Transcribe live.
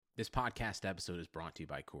This podcast episode is brought to you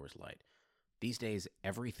by Coors Light. These days,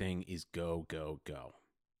 everything is go, go, go.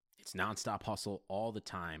 It's nonstop hustle all the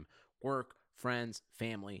time. Work, friends,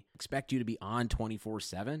 family expect you to be on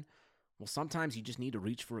 24/7. Well, sometimes you just need to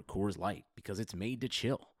reach for a Coors Light because it's made to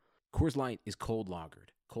chill. Coors Light is cold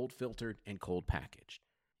lagered, cold filtered, and cold packaged.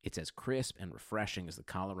 It's as crisp and refreshing as the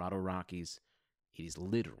Colorado Rockies. It is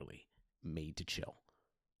literally made to chill.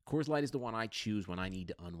 Coors Light is the one I choose when I need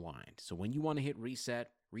to unwind. So when you want to hit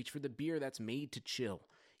reset, reach for the beer that's made to chill.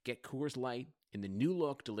 Get Coors Light in the new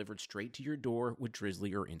look delivered straight to your door with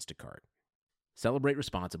Drizzly or Instacart. Celebrate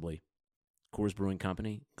responsibly. Coors Brewing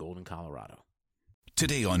Company, Golden, Colorado.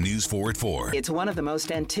 Today on News 4 at 4. It's one of the most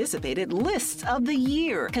anticipated lists of the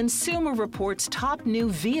year. Consumer Reports' top new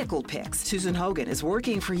vehicle picks. Susan Hogan is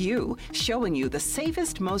working for you, showing you the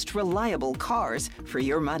safest, most reliable cars for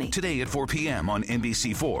your money. Today at 4 p.m. on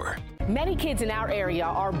NBC4. Many kids in our area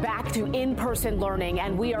are back to in-person learning,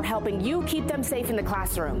 and we are helping you keep them safe in the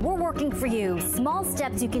classroom. We're working for you. Small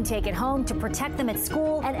steps you can take at home to protect them at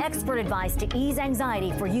school, and expert advice to ease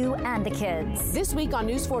anxiety for you and the kids. This week on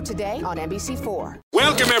News 4 Today on NBC4.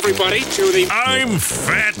 Welcome, everybody, to the I'm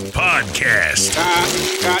Fat podcast.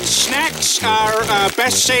 Snacks are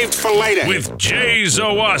best saved for later. With Jay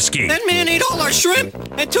Zawoski. That man ate all our shrimp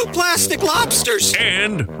and 2 plastic lobsters.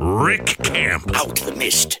 And Rick Camp. Out of the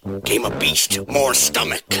mist came a beast more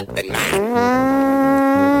stomach than man.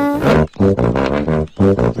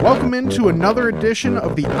 Welcome into another edition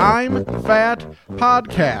of the I'm Fat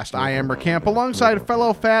podcast. I am Rick Camp alongside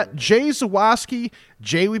fellow fat Jay Zawoski.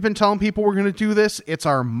 Jay, we've been telling people we're going to do this. It's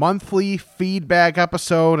our monthly feedback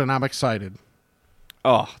episode, and I'm excited.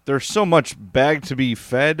 Oh, there's so much bag to be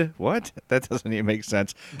fed. What? That doesn't even make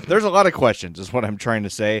sense. There's a lot of questions is what I'm trying to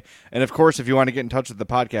say. And, of course, if you want to get in touch with the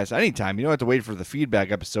podcast anytime, you don't have to wait for the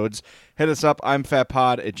feedback episodes. Hit us up,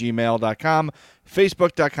 imfatpod@gmail.com,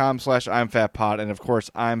 facebook.com/imfatpod, and, of course,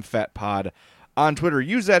 imfatpod on Twitter.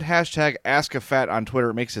 Use that hashtag AskAFat on Twitter.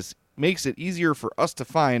 It makes it easier for us to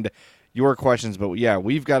find your questions. But, yeah,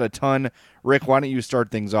 we've got a ton. Rick, why don't you start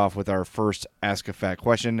things off with our first Ask a Fat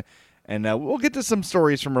question? And we'll get to some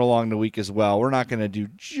stories from along the week as well. We're not going to do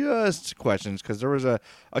just questions because there was a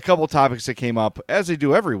couple topics that came up, as they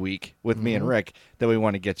do every week with me and Rick, that we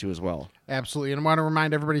want to get to as well. Absolutely. And I want to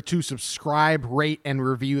remind everybody to subscribe, rate, and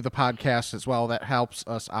review the podcast as well. That helps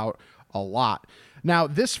us out a lot. Now,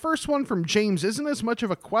 this first one from James isn't as much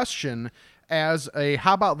of a question as a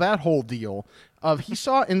how about that whole deal of he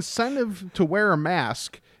saw incentive to wear a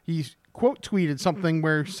mask. He quote tweeted something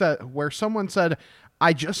where someone said,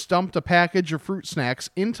 "I just dumped a package of fruit snacks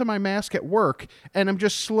into my mask at work, and I'm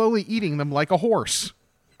just slowly eating them like a horse."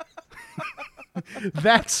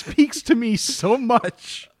 That speaks to me so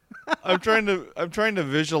much. I'm trying to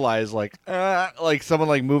visualize like someone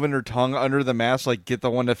like moving their tongue under the mask, like get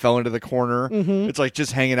the one that fell into the corner. Mm-hmm. It's like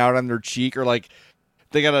just hanging out on their cheek, or like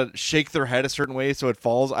they gotta shake their head a certain way so it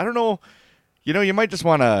falls. I don't know. You know, you might just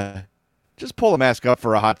want to just pull the mask up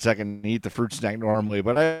for a hot second and eat the fruit snack normally,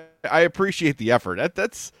 but I appreciate the effort.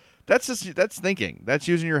 That's thinking. That's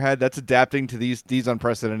using your head. That's adapting to these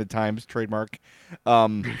unprecedented times. Trademark.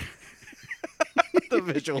 The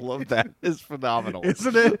visual of that is phenomenal,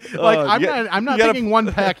 isn't it? Like I'm not thinking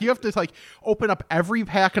one pack. You have to like open up every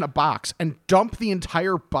pack in a box and dump the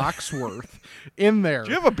entire box worth in there. Do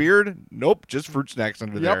you have a beard? Nope, just fruit snacks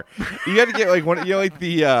under there. You got to get like one. You know, like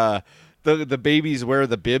the babies wear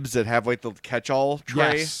the bibs that have like the catch-all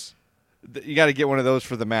tray. Yes. You got to get one of those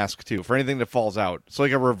for the mask too, for anything that falls out. So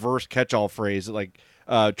like a reverse catch-all phrase, like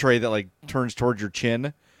tray that like turns towards your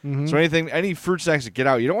chin. Mm-hmm. So any fruit snacks that get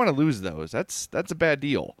out, you don't want to lose those. That's a bad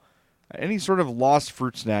deal. Any sort of lost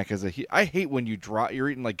fruit snack I hate when you're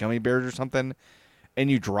eating like gummy bears or something,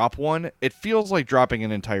 and you drop one. It feels like dropping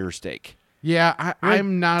an entire steak. Yeah,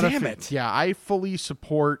 I'm not. Damn it. Yeah, I fully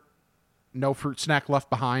support no fruit snack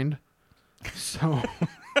left behind. So.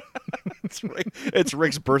 It's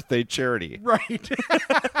Rick's birthday charity. Right.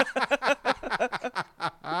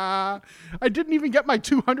 I didn't even get my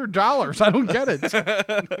 $200. I don't get it.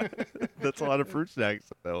 That's a lot of fruit snacks,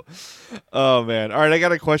 though. Oh, man. All right, I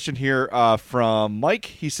got a question here from Mike.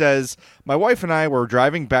 He says, my wife and I were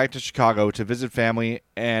driving back to Chicago to visit family,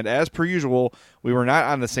 and as per usual, we were not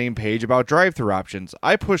on the same page about drive-thru options.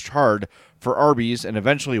 I pushed hard for Arby's and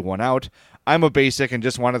eventually won out. I'm a basic and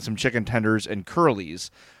just wanted some chicken tenders and curlies.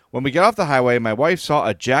 When we got off the highway, my wife saw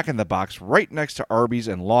a Jack in the Box right next to Arby's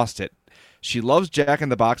and lost it. She loves Jack in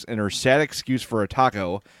the Box and her sad excuse for a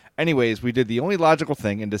taco. Anyways, we did the only logical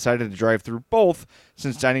thing and decided to drive through both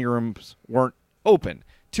since dining rooms weren't open.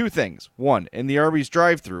 2 things. 1, in the Arby's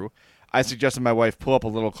drive-thru, I suggested my wife pull up a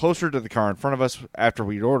little closer to the car in front of us after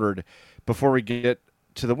we'd ordered before we get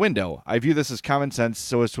to the window. I view this as common sense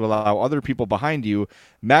so as to allow other people behind you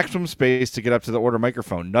maximum space to get up to the order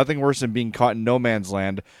microphone. Nothing worse than being caught in no man's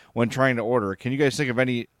land when trying to order. Can you guys think of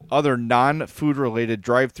any other non-food related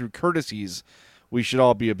drive-through courtesies we should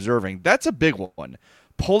all be observing? That's a big one.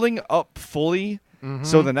 Pulling up fully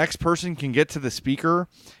so the next person can get to the speaker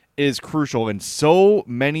is crucial, and so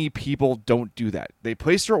many people don't do that. They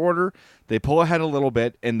place their order, they pull ahead a little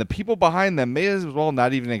bit, and the people behind them may as well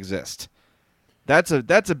not even exist. That's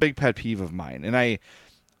a big pet peeve of mine, and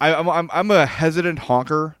I'm a hesitant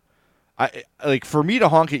honker. Like, for me to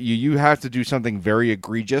honk at you, you have to do something very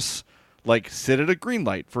egregious, like sit at a green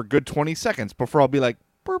light for a good 20 seconds before I'll be like,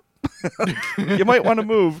 burp. You might want to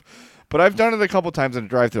move. But I've done it a couple times in a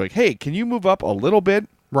drive-thru, like, hey, can you move up a little bit?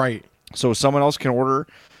 Right. So someone else can order.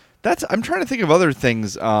 I'm trying to think of other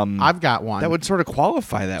things. I've got one that would sort of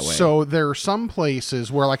qualify that way. So there are some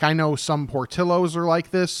places where, like, I know some Portillos are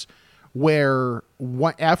like this, where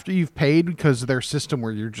after you've paid, because of their system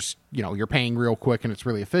where you're just, you're paying real quick and it's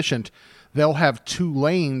really efficient, they'll have 2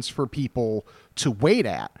 lanes for people to wait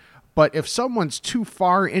at. But if someone's too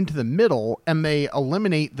far into the middle and they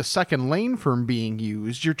eliminate the second lane from being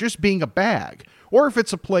used, you're just being a bag. Or if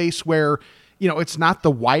it's a place where, it's not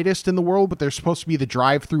the widest in the world, but there's supposed to be the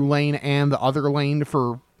drive-through lane and the other lane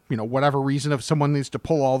for, whatever reason, if someone needs to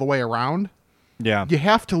pull all the way around. Yeah. You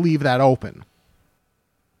have to leave that open.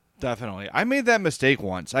 Definitely. I made that mistake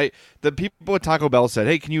once. The people at Taco Bell said,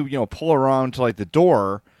 hey, can you, pull around to like the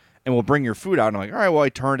door and we'll bring your food out. And I'm like, all right, well, I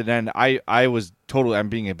turned it in. I was totally, I'm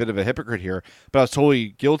being a bit of a hypocrite here, but I was totally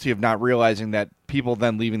guilty of not realizing that people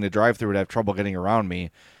then leaving the drive-thru would have trouble getting around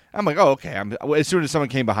me. I'm like, oh, okay. As soon as someone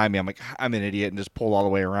came behind me, I'm like, I'm an idiot, and just pulled all the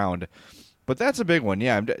way around. But that's a big one,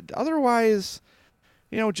 yeah. Otherwise,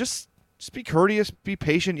 just be courteous, be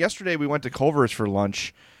patient. Yesterday we went to Culver's for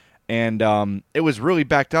lunch, and it was really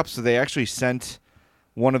backed up, so they actually sent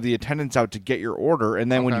one of the attendants out to get your order,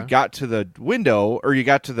 and then when you got to the window, or you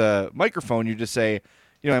got to the microphone, you just say,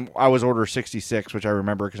 I was order 66, which I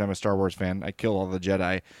remember because I'm a Star Wars fan. I kill all the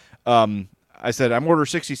Jedi. I said, I'm order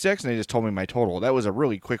 66, and they just told me my total. That was a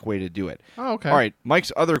really quick way to do it. Oh, okay. All right,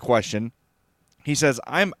 Mike's other question. He says,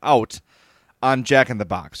 I'm out on Jack in the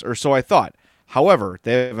Box, or so I thought. However,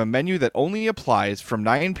 they have a menu that only applies from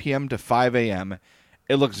 9 p.m. to 5 a.m.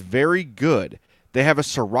 It looks very good. They have a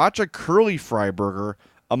sriracha curly fry burger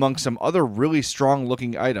among some other really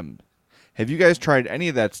strong-looking items. Have you guys tried any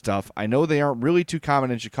of that stuff? I know they aren't really too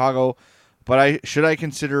common in Chicago, but should I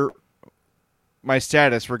consider my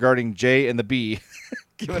status regarding J and the B,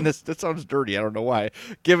 given this, that sounds dirty, I don't know why,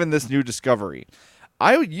 given this new discovery.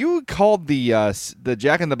 You called the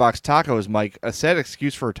Jack in the Box tacos, Mike, a sad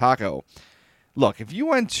excuse for a taco. Look, if you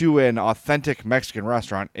went to an authentic Mexican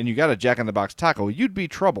restaurant and you got a Jack in the Box taco, you'd be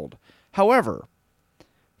troubled. However,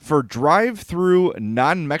 for drive-through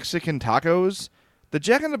non-Mexican tacos, the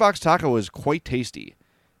Jack in the Box taco is quite tasty.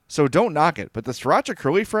 So don't knock it. But the sriracha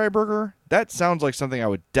curly fry burger, that sounds like something I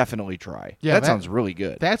would definitely try. Yeah, that sounds really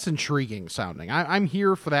good. That's intriguing sounding. I'm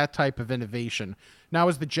here for that type of innovation. Now,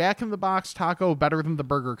 is the Jack in the Box taco better than the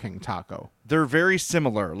Burger King taco? They're very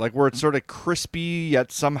similar, like where it's sort of crispy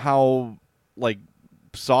yet somehow like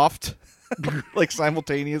soft, like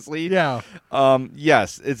simultaneously. Yeah.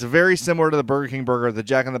 Yes, it's very similar to the Burger King burger. The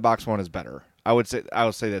Jack in the Box one is better. I would say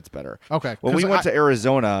that's better. Okay. When we went to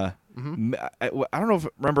Arizona, I don't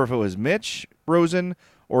remember if it was Mitch Rosen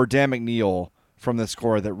or Dan McNeil from the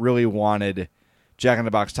Score that really wanted Jack in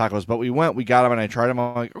the Box tacos, but we got them and I tried them.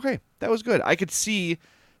 I'm like, okay, that was good. I could see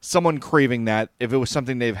someone craving that if it was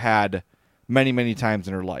something they've had many, many times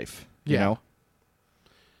in their life. You know?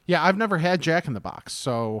 Yeah, I've never had Jack in the Box,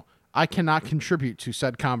 so I cannot contribute to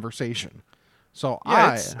said conversation. So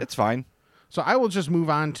yeah, it's fine. So I will just move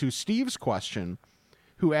on to Steve's question,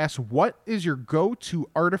 who asked, what is your go-to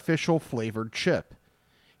artificial flavored chip?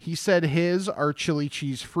 He said his are chili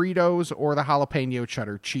cheese Fritos or the jalapeno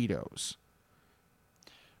cheddar Cheetos.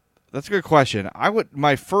 That's a good question.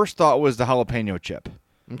 My first thought was the jalapeno chip.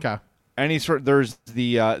 Okay. There's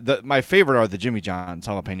my favorite are the Jimmy John's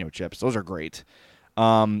jalapeno chips. Those are great.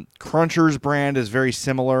 Crunchers brand is very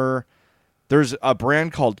similar. There's a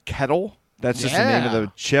brand called Kettle. That's just the name of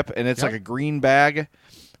the chip, and it's like a green bag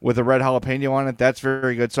with a red jalapeno on it. That's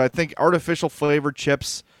very good. So I think artificial flavored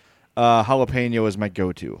chips, jalapeno is my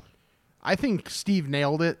go-to. I think Steve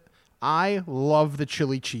nailed it. I love the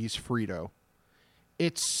chili cheese Frito.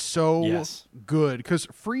 It's so good because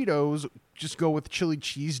Fritos just go with chili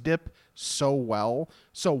cheese dip so well.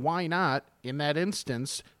 So why not, in that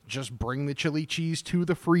instance, just bring the chili cheese to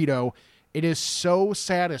the Frito? It is so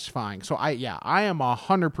satisfying. So I am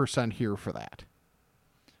 100% here for that.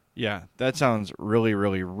 Yeah, that sounds really,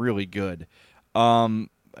 really, really good.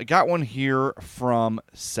 I got one here from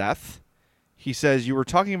Seth. He says, you were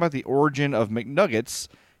talking about the origin of McNuggets.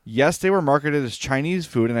 Yes, they were marketed as Chinese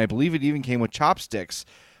food, and I believe it even came with chopsticks.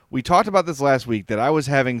 We talked about this last week, that I was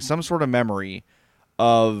having some sort of memory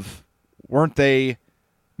of, weren't they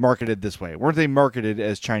marketed this way? Weren't they marketed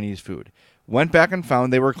as Chinese food? Went back and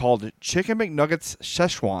found they were called Chicken McNuggets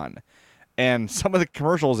Szechuan. And some of the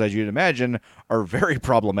commercials, as you'd imagine, are very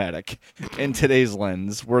problematic in today's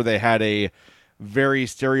lens, where they had a very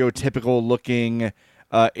stereotypical looking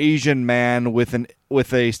Asian man with a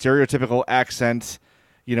stereotypical accent,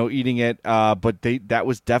 eating it. But that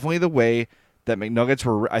was definitely the way that McNuggets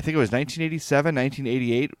were. I think it was 1987,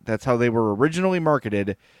 1988. That's how they were originally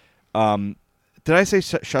marketed. Did I say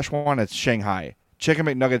Szechuan? It's Shanghai. Chicken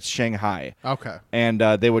McNuggets Shanghai. Okay. And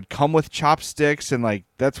they would come with chopsticks, and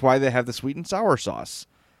that's why they have the sweet and sour sauce.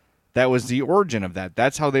 That was the origin of that.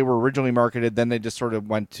 That's how they were originally marketed. Then they just sort of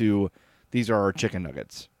went to, these are our chicken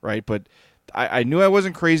nuggets, right? But I knew I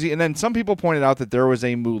wasn't crazy. And then some people pointed out that there was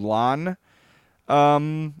a Mulan,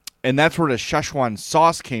 and that's where the Szechuan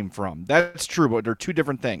sauce came from. That's true, but they're two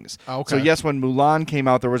different things. Okay. So yes, when Mulan came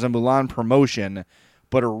out, there was a Mulan promotion,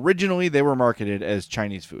 but originally they were marketed as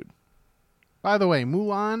Chinese food. By the way,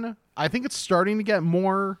 Mulan, I think it's starting to get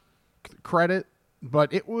more credit,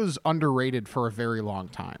 but it was underrated for a very long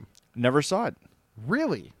time. Never saw it.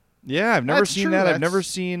 Really? Yeah, I've never seen that. I've never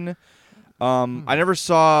seen... I never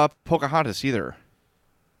saw Pocahontas either.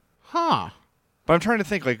 Huh. But I'm trying to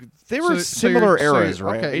think, they were similar eras,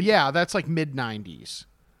 right? Okay, yeah, that's like mid-90s.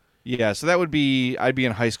 Yeah, so that would be, I'd be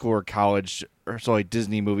in high school or college, or so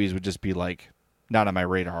Disney movies would just be not on my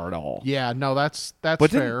radar at all. Yeah, no, that's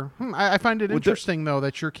fair. I find it interesting though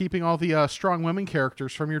that you're keeping all the strong women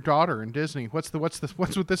characters from your daughter in Disney. What's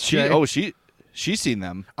with this? She's seen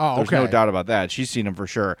them. Oh, There's no doubt about that. She's seen them for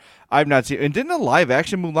sure. I've not seen. And didn't a live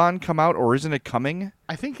action Mulan come out, or isn't it coming?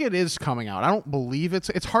 I think it is coming out. I don't believe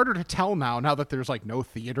it's harder to tell now that there's no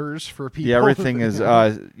theaters for people. Yeah, everything is.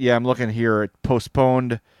 I'm looking here. It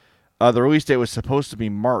postponed. The release date was supposed to be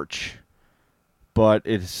March, but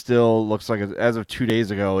it still looks like as of 2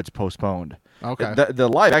 days ago, it's postponed. Okay. The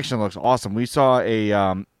live action looks awesome. We saw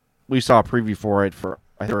a preview for it for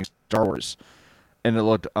I think Star Wars, and it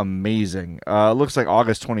looked amazing. It looks like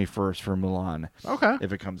August 21st for Mulan. Okay.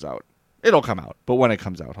 If it comes out, it'll come out, but when it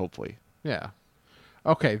comes out, hopefully. Yeah.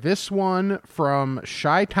 Okay, this one from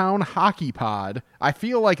Chi-Town Hockey Pod. I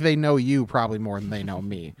feel like they know you probably more than they know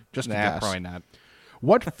me. Just a guess. Probably not.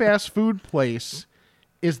 What fast food place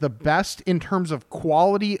is the best in terms of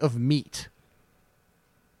quality of meat?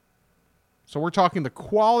 So we're talking the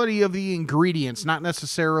quality of the ingredients, not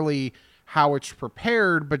necessarily how it's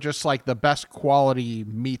prepared, but just the best quality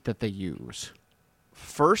meat that they use.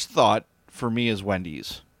 First thought for me is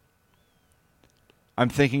Wendy's. I'm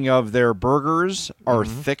thinking of their burgers are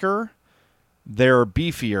thicker, they're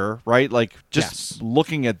beefier, right? Just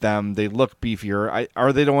looking at them, they look beefier.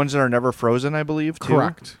 Are they the ones that are never frozen, I believe, too?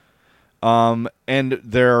 Correct. And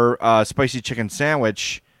their spicy chicken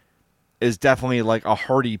sandwich is definitely a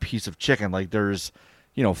hearty piece of chicken. There's,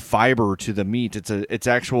 fiber to the meat. It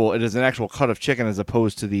is an actual cut of chicken as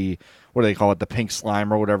opposed to the, what do they call it, the pink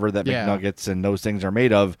slime or whatever that McNuggets and those things are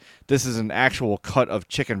made of. This is an actual cut of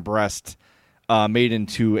chicken breast made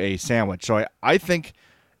into a sandwich. So I think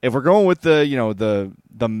if we're going with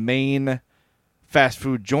the main fast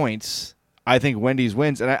food joints, I think Wendy's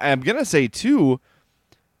wins. And I'm going to say, too,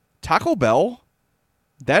 Taco Bell,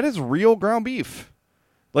 that is real ground beef.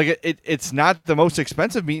 It's not the most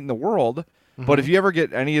expensive meat in the world, but if you ever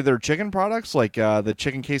get any of their chicken products, the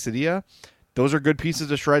chicken quesadilla, those are good pieces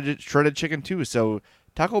of shredded chicken too. So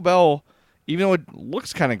Taco Bell, even though it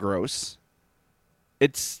looks kind of gross,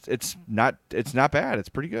 it's not bad. It's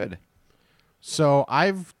pretty good. So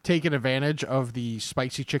I've taken advantage of the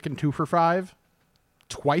spicy chicken 2 for $5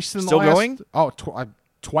 twice in Still the last. Going? Oh,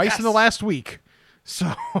 twice in the last week.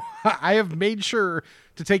 So I have made sure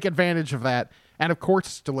to take advantage of that. And of course,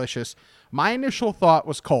 it's delicious. My initial thought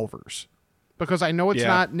was Culver's because I know it's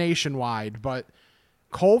not nationwide, but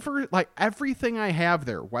Culver, everything I have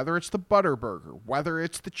there, whether it's the butter burger, whether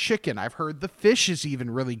it's the chicken, I've heard the fish is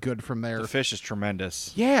even really good from there. The fish is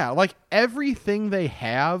tremendous. Yeah, everything they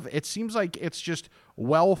have, it seems like it's just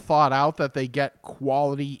well thought out that they get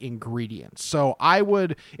quality ingredients. So I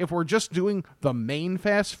would, if we're just doing the main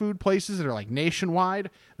fast food places that are nationwide,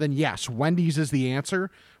 then yes, Wendy's is the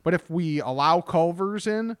answer. But if we allow Culver's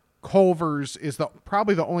in, Culver's is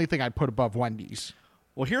probably the only thing I'd put above Wendy's.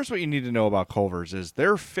 Well, here's what you need to know about Culver's is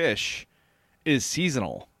their fish is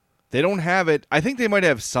seasonal. They don't have it. I think they might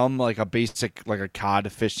have some a basic a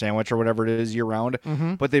cod fish sandwich or whatever it is year round,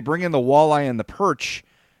 but they bring in the walleye and the perch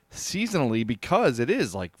seasonally because it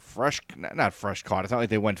is like fresh, not fresh caught. It's not like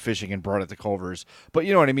they went fishing and brought it to Culver's, but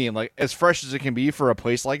you know what I mean? Like as fresh as it can be for a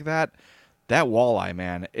place like that, that walleye,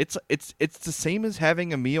 man, it's the same as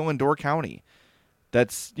having a meal in Door County.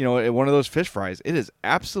 That's, you know, one of those fish fries. It is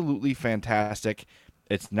absolutely fantastic.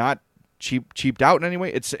 It's not cheaped out in any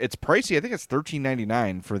way. It's pricey. I think it's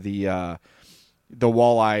 $13.99 for the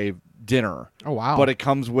walleye dinner. Oh wow. But it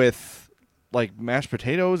comes with like mashed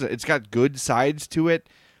potatoes. It's got good sides to it.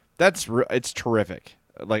 It's terrific.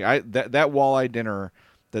 Like that walleye dinner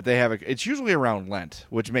that they have, it's usually around Lent,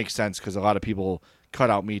 which makes sense because a lot of people cut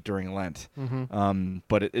out meat during Lent. Mm-hmm.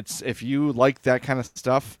 But it's if you like that kind of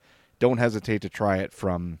stuff, don't hesitate to try it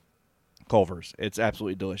from Culver's. It's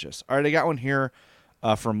absolutely delicious. All right, I got one here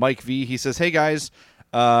from Mike V. He says, "Hey guys,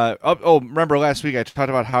 remember last week I talked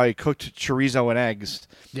about how I cooked chorizo and eggs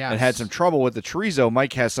and had some trouble with the chorizo.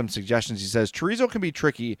 Mike has some suggestions. He says chorizo can be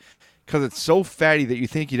tricky because it's so fatty that you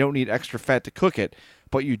think you don't need extra fat to cook it,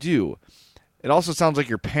 but you do. It also sounds like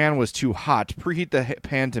your pan was too hot. Preheat the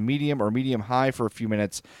pan to medium or medium-high for a few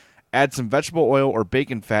minutes. Add some vegetable oil or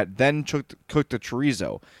bacon fat, then cook the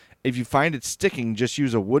chorizo. If you find it sticking, just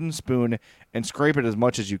use a wooden spoon and scrape it as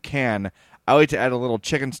much as you can. I like to add a little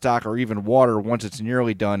chicken stock or even water once it's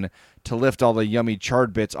nearly done to lift all the yummy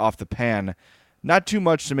charred bits off the pan. Not too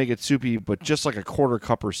much to make it soupy, but just like a quarter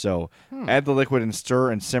cup or so. Add the liquid and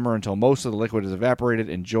stir and simmer until most of the liquid is evaporated.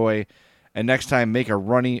 Enjoy. And next time, make a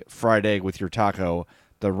runny fried egg with your taco.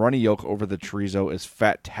 The runny yolk over the chorizo is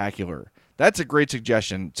fat-tacular." That's a great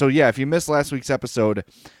suggestion. So, yeah, if you missed last week's episode,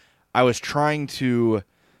 I was trying to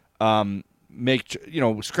make,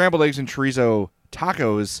 scrambled eggs and chorizo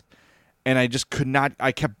tacos, and I just could not.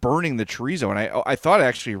 I kept burning the chorizo, and I thought it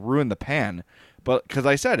actually ruined the pan. But because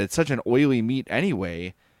I said it's such an oily meat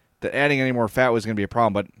anyway that adding any more fat was going to be a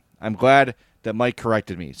problem. But I'm glad that Mike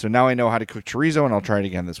corrected me. So now I know how to cook chorizo, and I'll try it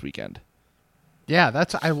again this weekend. Yeah,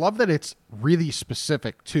 I love that it's really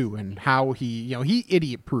specific too, and how he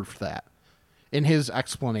idiot-proofed that in his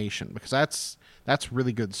explanation, because that's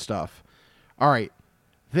really good stuff. All right,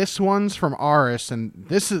 this one's from Aris, and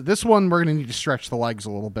this one we're gonna need to stretch the legs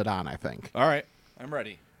a little bit on, I think. All right, I'm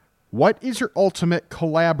ready. What is your ultimate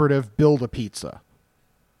collaborative Build-A-Pizza?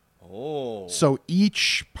 Oh. So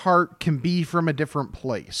each part can be from a different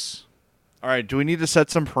place. All right, do we need to set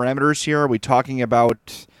some parameters here? Are we talking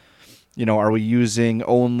about, are we using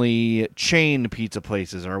only chain pizza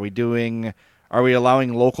places? Are we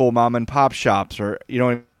allowing local mom and pop shops? Or, you know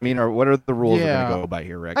what I mean? Or what are the rules we're going to go by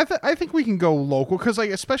here, Rick? I think we can go local because,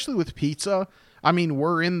 especially with pizza, I mean,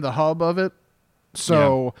 we're in the hub of it.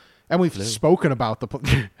 So, and we've spoken about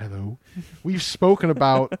hello. We've spoken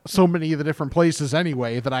about so many of the different places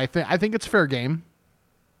anyway that I think it's fair game.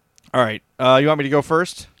 All right. You want me to go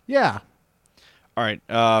first? Yeah. All right.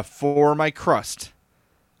 For my crust,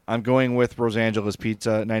 I'm going with Rosangeles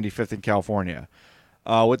Pizza, 95th in California.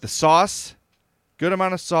 With the sauce, good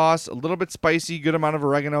amount of sauce, a little bit spicy, good amount of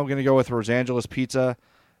oregano. I'm going to go with Rosangeles Pizza,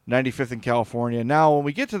 95th in California. Now, when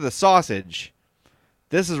we get to the sausage,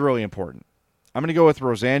 this is really important. I'm going to go with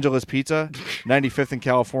Rosangeles Pizza, 95th in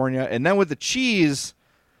California. And then with the cheese,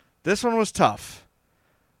 this one was tough.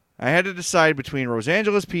 I had to decide between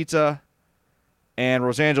Rosangeles Pizza and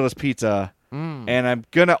Rosangeles Pizza, and I'm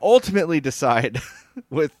going to ultimately decide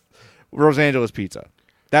with Rosangeles Pizza.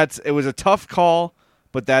 It was a tough call,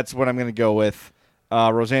 but that's what I'm going to go with.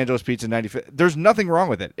 Rosangeles Pizza 95th. There's nothing wrong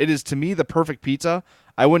with it. It is, to me, the perfect pizza.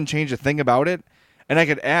 I wouldn't change a thing about it. And I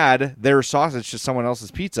could add their sausage to someone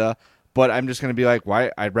else's pizza, but I'm just going to be like,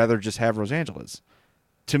 why? I'd rather just have Rosangeles.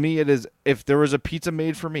 To me, it is, if there was a pizza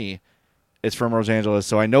made for me, it's from Rosangeles.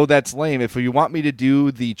 So I know that's lame. If you want me to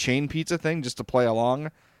do the chain pizza thing just to play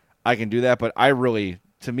along, I can do that. But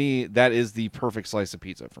to me, that is the perfect slice of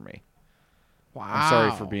pizza for me. Wow. I'm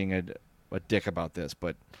sorry for being a dick about this,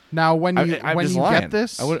 but now when you lying. Get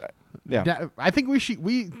this, I think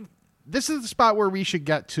this is the spot where we should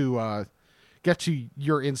get to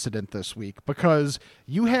your incident this week, because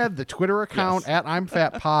you had the Twitter account at I'm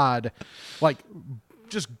Fat Pod,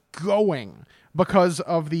 just going because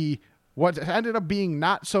of what ended up being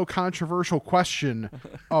not so controversial question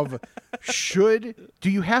of do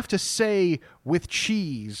you have to say with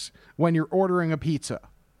cheese when you're ordering a pizza?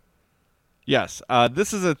 Yes,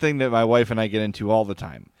 this is a thing that my wife and I get into all the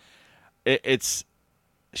time. If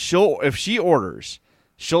she orders,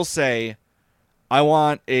 she'll say, "I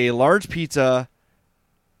want a large pizza,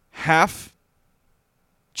 half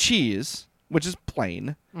cheese," which is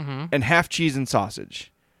plain, and half cheese and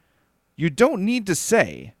sausage. You don't need to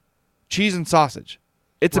say cheese and sausage.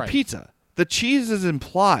 It's a pizza. The cheese is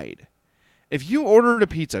implied. If you ordered a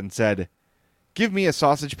pizza and said, "Give me a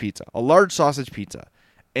sausage pizza, a large sausage pizza,"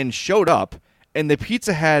 and showed up and the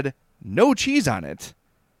pizza had no cheese on it,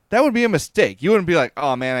 that would be a mistake. You wouldn't be like,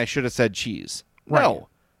 oh man, I should have said cheese. Right.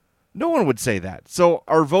 No one would say that. So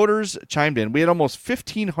our voters chimed in. We had almost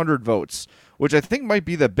 1,500 votes, which I think might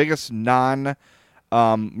be the biggest non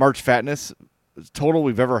March Fatness total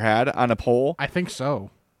we've ever had on a poll. I think so.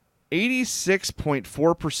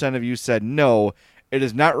 86.4% of you said no, it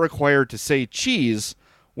is not required to say cheese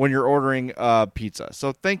when you're ordering pizza.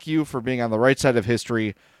 So thank you for being on the right side of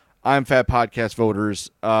history. I'm Fat Podcast voters.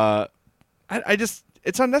 I just,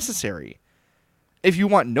 it's unnecessary. If you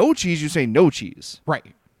want no cheese, you say no cheese. Right.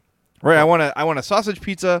 Right. I want a sausage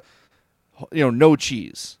pizza, no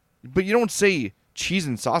cheese. But you don't say cheese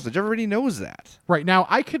and sausage. Everybody knows that. Right. Now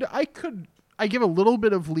I give a little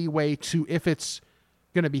bit of leeway to if it's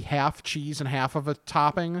going to be half cheese and half of a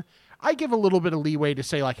topping. I give a little bit of leeway to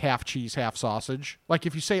say like half cheese, half sausage. Like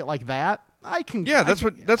if you say it like that, I can. Yeah, that's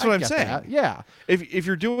what I'm saying. That. Yeah. If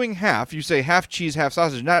you're doing half, you say half cheese, half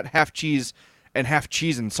sausage, not half cheese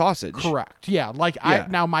and sausage. Correct. Yeah.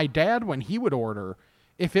 Now my dad, when he would order,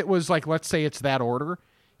 if it was like, let's say it's that order,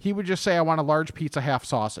 he would just say, I want a large pizza, half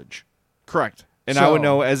sausage. Correct. And I would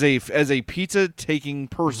know as a pizza taking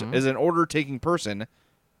person, as an order taking person,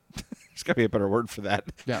 there's got to be a better word for that.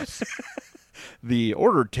 Yes. The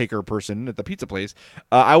order taker person at the pizza place,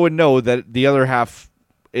 I would know that the other half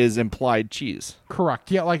is implied cheese.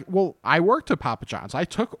 Correct. Yeah. I worked at Papa John's. I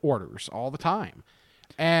took orders all the time.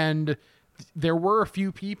 And there were a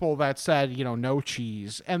few people that said, no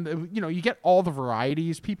cheese. And, you get all the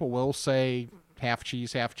varieties. People will say half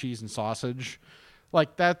cheese and sausage.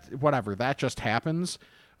 Like that, whatever. That just happens.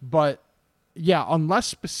 But, yeah, unless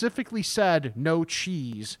specifically said no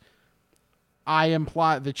cheese,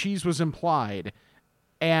 the cheese was implied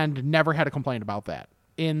and never had a complaint about that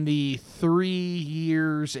in the 3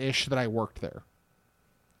 years-ish that I worked there.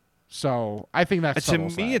 So I think that's to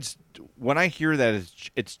me. It's when I hear that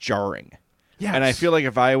it's jarring. Yes. And I feel like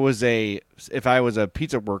if I was a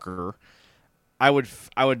pizza worker, I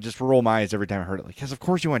would just roll my eyes every time I heard it. Like, yes, of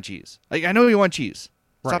course you want cheese. Like, I know you want cheese.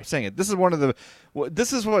 Stop Right. saying it. This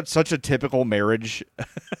is what such a typical marriage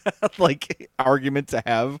argument to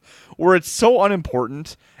have, where it's so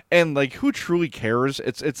unimportant and like who truly cares?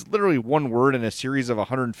 It's literally one word in a series of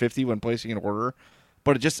 150 when placing an order,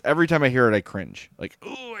 but it just every time I hear it I cringe. Like,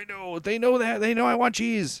 oh, I know they know that they know I want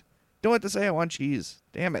cheese. Don't have to say I want cheese.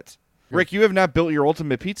 Damn it, Rick, you have not built your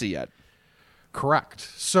ultimate pizza yet. Correct.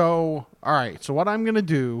 So, all right. So what I'm going to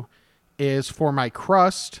do is for my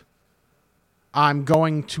crust, I'm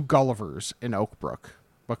going to Gulliver's in Oak Brook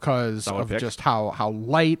because Solid of pick. just how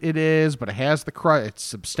light it is, but it has the crust. It's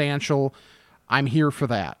substantial. I'm here for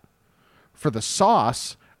that. For the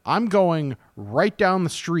sauce, I'm going right down the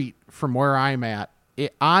street from where I'm at.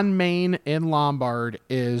 On Main in Lombard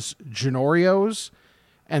is Genorio's,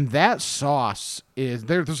 and that sauce is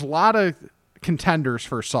there. There's a lot of contenders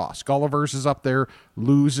for sauce. Gulliver's is up there.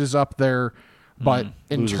 Lou's is up there. But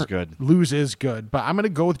Lou's is good. Lou's is good. But I'm going to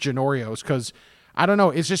go with Genorio's because, I don't know,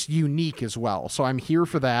 it's just unique as well. So I'm here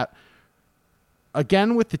for that.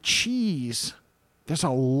 Again, with the cheese, there's a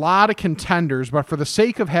lot of contenders. But for the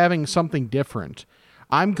sake of having something different,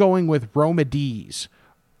 I'm going with Roma D's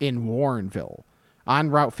in Warrenville on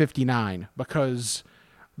Route 59 because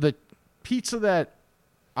the pizza that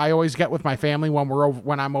I always get with my family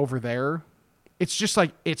when I'm over there, it's just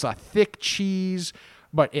like it's a thick cheese,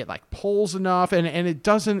 but it like pulls enough and it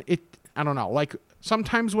doesn't, I don't know, like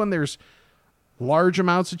sometimes when there's large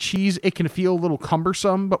amounts of cheese, it can feel a little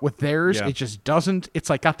cumbersome, but with theirs, It just doesn't. It's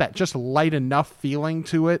like got that just light enough feeling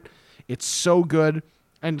to it. It's so good.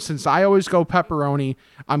 And since I always go pepperoni,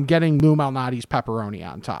 I'm getting Lou Malnati's pepperoni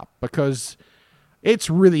on top because it's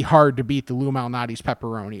really hard to beat the Lou Malnati's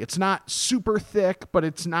pepperoni. It's not super thick, but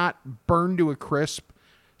it's not burned to a crisp.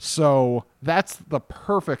 So that's the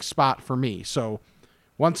perfect spot for me. So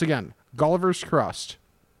once again, Gulliver's crust,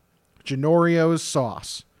 Genorio's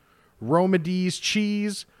sauce, Roma D's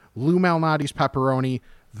cheese, Lou Malnati's pepperoni.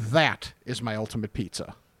 That is my ultimate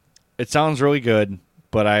pizza. It sounds really good,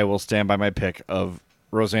 but I will stand by my pick of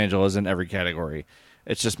Rosangela's in every category.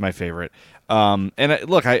 It's just my favorite.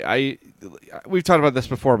 Look, we've talked about this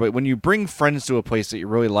before, but when you bring friends to a place that you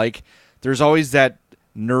really like, there's always that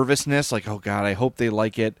nervousness, like, oh God, I hope they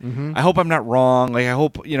like it. Mm-hmm. I hope I'm not wrong. Like, I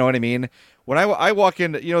hope, you know what I mean? When I walk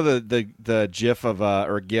in, you know, the gif of,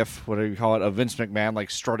 or GIF, whatever you call it, of Vince McMahon, like,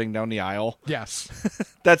 strutting down the aisle. Yes.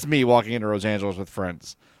 That's me walking into Rosangela's with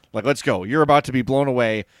friends. Like, let's go. You're about to be blown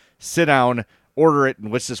away. Sit down, order it,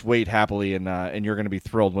 and let's just wait happily, and you're going to be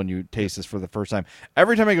thrilled when you taste this for the first time.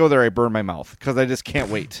 Every time I go there, I burn my mouth because I just can't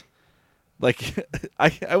wait. Like,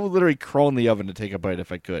 I would literally crawl in the oven to take a bite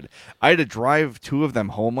if I could. I had to drive 2 of them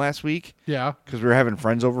home last week. Yeah. Because we were having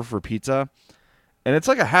friends over for pizza. And it's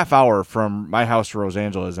like a half hour from my house to Los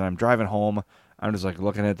Angeles. And I'm driving home. I'm just like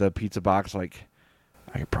looking at the pizza box like,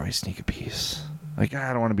 I could probably sneak a piece. Like,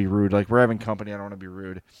 I don't want to be rude. Like, we're having company. I don't want to be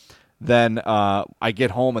rude. Then I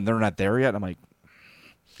get home and they're not there yet. I'm like,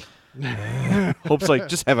 Hope's like,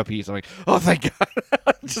 just have a piece. I'm like, oh, thank God.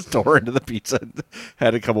 Just tore into the pizza.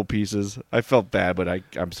 Had a couple pieces. I felt bad, but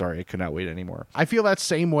I'm sorry. I could not wait anymore. I feel that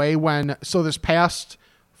same way so this past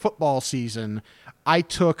football season, I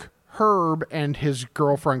took Herb and his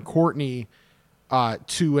girlfriend Courtney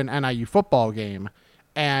to an NIU football game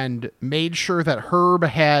and made sure that Herb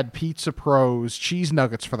had Pizza Pro's cheese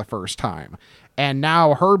nuggets for the first time. And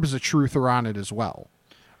now Herb is a truther on it as well.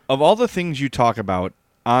 Of all the things you talk about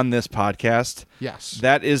on this podcast, yes,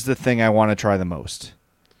 that is the thing I want to try the most.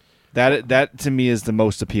 That to me is the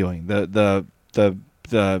most appealing. The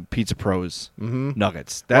Pizza Pro's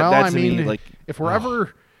nuggets. That to me, like, if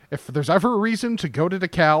there's ever a reason to go to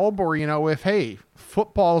DeKalb, or if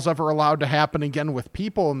football's ever allowed to happen again with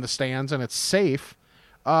people in the stands and it's safe,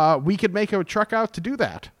 we could make a trek out to do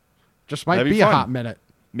that. Just might be a hot minute.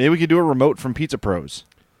 Maybe we could do a remote from Pizza Pro's.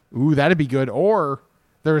 Ooh, that'd be good. Or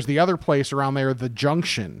there's the other place around there, the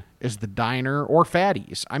Junction is the diner, or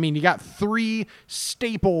Fatty's. I mean, you got 3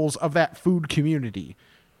 staples of that food community.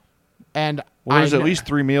 And there's at least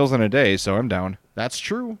 3 meals in a day, so I'm down. That's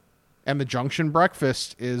true. And the Junction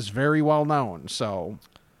breakfast is very well known. So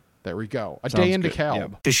there we go. A day in DeKalb.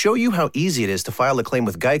 Yep. To show you how easy it is to file a claim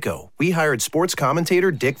with Geico, we hired sports commentator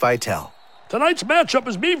Dick Vitale. Tonight's matchup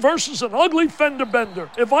is me versus an ugly fender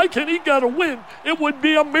bender. If I can eke out a win, it would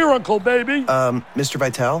be a miracle, baby. Mr.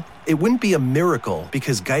 Vitale, it wouldn't be a miracle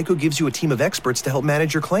because Geico gives you a team of experts to help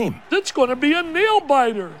manage your claim. It's going to be a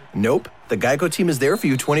nail-biter. Nope. The Geico team is there for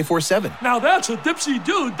you 24/7. Now that's a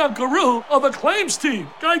dipsy-do dunkaroo of a claims team.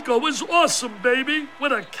 Geico is awesome, baby,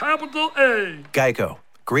 with a capital A. Geico.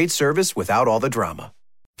 Great service without all the drama.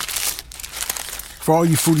 For all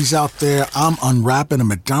you foodies out there, I'm unwrapping a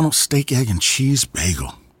McDonald's steak, egg, and cheese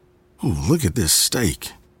bagel. Ooh, look at this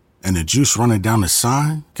steak. And the juice running down the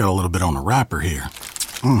side. Got a little bit on the wrapper here.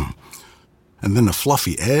 And then the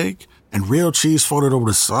fluffy egg and real cheese folded over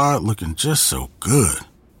the side, looking just so good.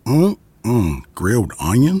 Grilled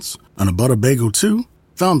onions and a butter bagel too.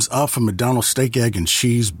 Thumbs up for McDonald's steak, egg, and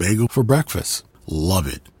cheese bagel for breakfast. Love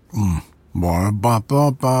it. I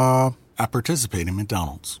participate in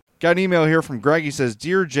McDonald's. Got an email here from Greg. He says,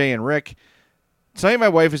 Dear Jay and Rick, tonight my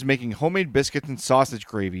wife is making homemade biscuits and sausage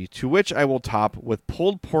gravy, to which I will top with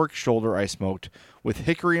pulled pork shoulder I smoked with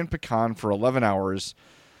hickory and pecan for 11 hours.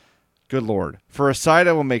 Good Lord. For a side,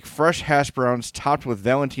 I will make fresh hash browns topped with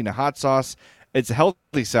Valentina hot sauce. It's a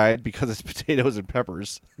healthy side because it's potatoes and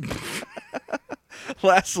peppers.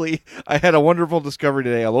 Lastly, I had a wonderful discovery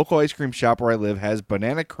today. A local ice cream shop where I live has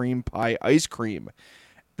banana cream pie ice cream.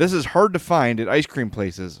 This is hard to find at ice cream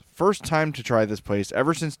places. First time to try this place.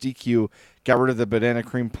 Ever since DQ got rid of the banana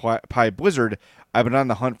cream pie blizzard, I've been on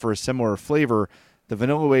the hunt for a similar flavor. The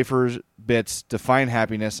vanilla wafers bits define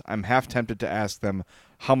happiness. I'm half tempted to ask them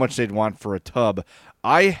how much they'd want for a tub.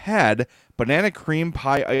 I had banana cream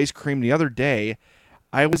pie ice cream the other day.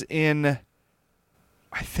 I was in,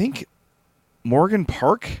 I think, Morgan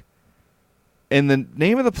Park, and the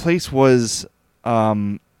name of the place was...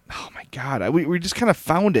 oh my God, we just kind of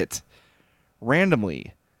found it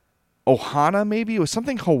randomly. Ohana, maybe? It was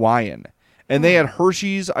something Hawaiian. And they had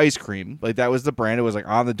Hershey's ice cream. Like, that was the brand. It was like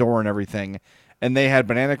on the door and everything. And they had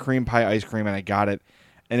banana cream pie ice cream, and I got it.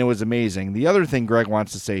 And it was amazing. The other thing Greg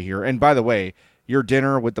wants to say here, and by the way, your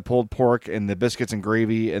dinner with the pulled pork and the biscuits and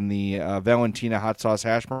gravy and the Valentina hot sauce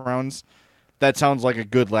hash browns, that sounds like a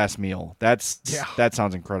good last meal. That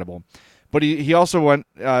sounds incredible. But he also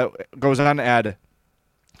goes on to add...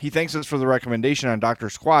 He thanks us for the recommendation on Dr.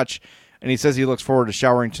 Squatch, and he says he looks forward to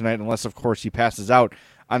showering tonight unless, of course, he passes out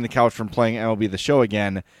on the couch from playing MLB The Show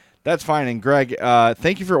again. That's fine. And, Greg,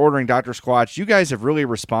 thank you for ordering Dr. Squatch. You guys have really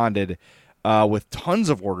responded with tons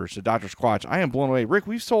of orders to Dr. Squatch. I am blown away. Rick,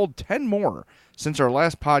 we've sold 10 more since our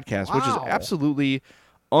last podcast, which is absolutely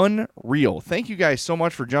unreal. Thank you guys so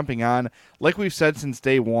much for jumping on. Like we've said since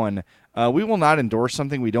day one, we will not endorse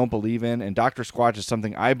something we don't believe in, and Dr. Squatch is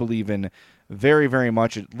something I believe in very, very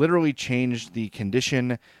much. It literally changed the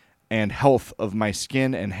condition and health of my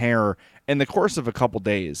skin and hair in the course of a couple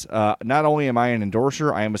days. Not only am I an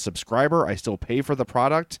endorser, I am a subscriber. I still pay for the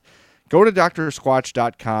product. Go to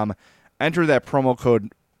drsquatch.com, enter that promo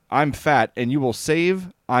code I'm fat, and you will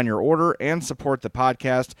save on your order and support the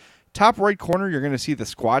podcast. top right corner, you're going to see the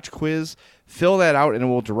Squatch quiz. Fill that out, and it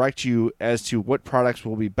will direct you as to what products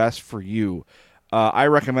will be best for you. I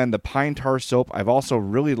recommend the Pine Tar soap. I've also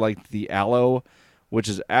really liked the Aloe, which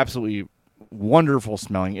is absolutely wonderful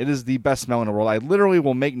smelling. It is the best smell in the world. I literally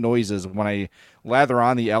will make noises when I lather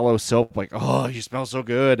on the Aloe soap, like, oh, you smell so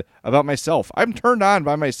good, about myself. I'm turned on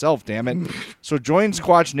by myself, damn it. So join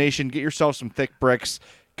Squatch Nation. Get yourself some thick bricks.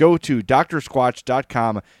 Go to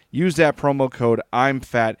drsquatch.com. Use that promo code I'm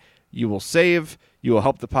Fat. You will save. You will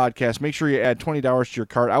help the podcast. Make sure you add $20 to your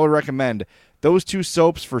cart. I would recommend those 2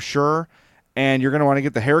 soaps for sure. And you're going to want to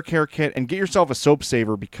get the hair care kit and get yourself a soap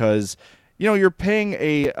saver because, you know, you're paying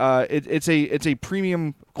it's a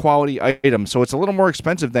premium quality item. So it's a little more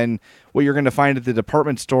expensive than what you're going to find at the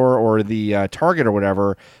department store or the Target or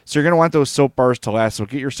whatever. So you're going to want those soap bars to last. So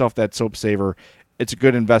get yourself that soap saver. It's a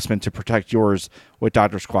good investment to protect yours with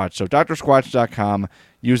Dr. Squatch. So drsquatch.com.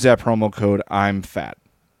 Use that promo code I'm Fat.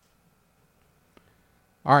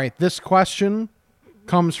 All right, this question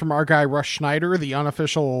comes from our guy Russ Schneider, the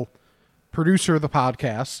unofficial producer of the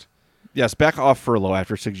podcast. Yes, back off furlough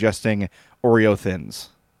after suggesting Oreo Thins.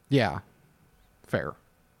 Yeah, fair.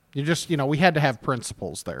 You just, we had to have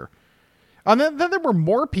principles there. And then there were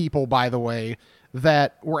more people, by the way,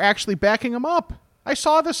 that were actually backing them up. I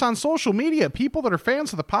saw this on social media. People that are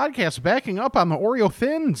fans of the podcast backing up on the Oreo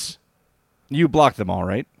Thins. You blocked them all,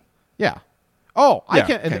 right? Yeah. Oh, yeah, I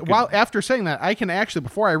can. okay, while after saying that, I can actually,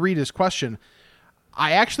 before I read his question,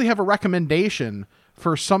 I actually have a recommendation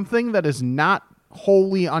for something that is not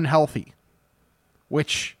wholly unhealthy,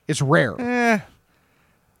 which is rare.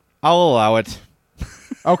 I'll allow it.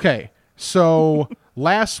 Okay, so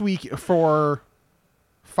last week for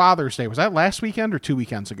Father's Day, was that last weekend or 2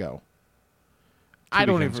 weekends ago? I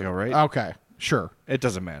don't even ago, right? Okay, sure. It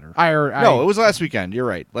doesn't matter. No, it was last weekend. You're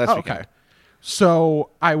right. Last weekend. Okay.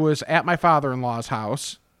 So I was at my father-in-law's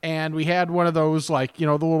house, and we had one of those, the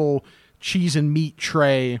little cheese and meat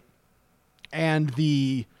tray, and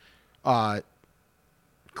the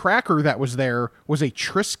cracker that was there was a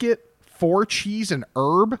Triscuit 4 cheese and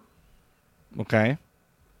herb. Okay.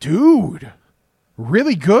 Dude,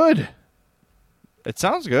 really good. It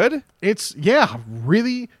sounds good. It's,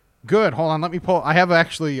 really good. Hold on, let me pull.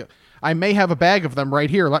 I may have a bag of them right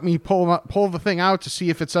here. Let me pull the thing out to see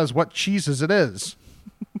if it says what cheeses it is.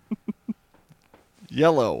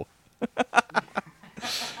 Yellow.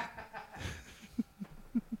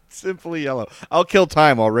 Simply yellow. I'll kill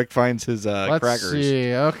time while Rick finds his crackers. Let's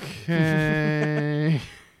see. Okay.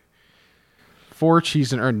 4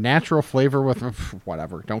 cheese and natural flavor with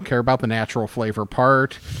whatever. Don't care about the natural flavor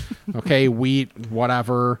part. Okay, wheat,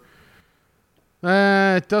 whatever.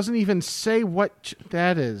 It doesn't even say what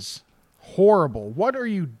that is. Horrible. What are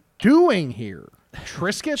you doing here?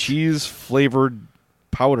 Triscuit? Cheese flavored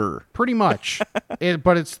powder. Pretty much.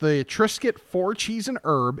 But it's the Triscuit 4 cheese and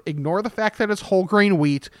herb. Ignore the fact that it's whole grain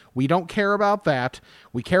wheat. We don't care about that.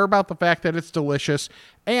 We care about the fact that it's delicious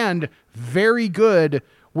and very good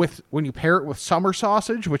when you pair it with summer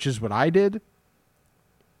sausage, which is what I did.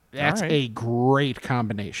 That's a great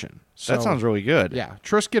combination. So, that sounds really good. Yeah.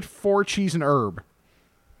 Triscuit 4 cheese and herb.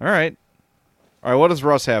 All right. What does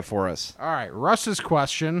Russ have for us? All right. Russ's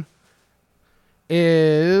question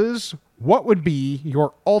is, what would be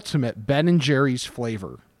your ultimate Ben & Jerry's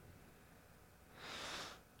flavor?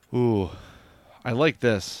 Ooh, I like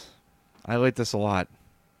this. I like this a lot.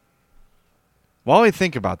 While I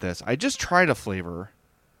think about this, I just tried a flavor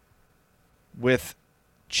with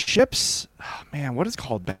chips. Oh, man, what is it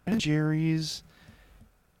called? Ben & Jerry's.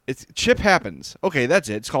 It's Chip Happens. Okay, that's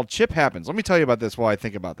it. It's called Chip Happens. Let me tell you about this while I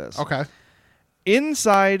think about this. Okay.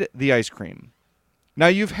 Inside the ice cream. Now,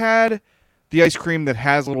 you've had the ice cream that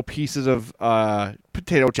has little pieces of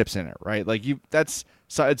potato chips in it, right? Like it's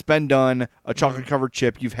been done. A chocolate covered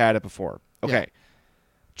chip. You've had it before. Okay. Yeah.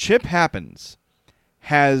 Chip Happens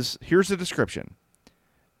has, here's the description: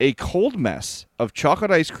 a cold mess of chocolate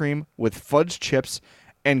ice cream with fudge chips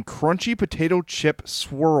and crunchy potato chip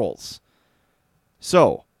swirls.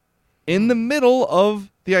 So, in the middle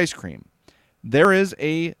of the ice cream, there is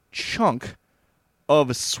a chunk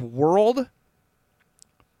of swirled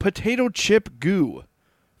potato chip goo,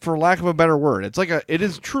 for lack of a better word. It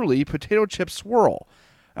is truly potato chip swirl.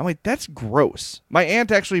 I'm like, that's gross. My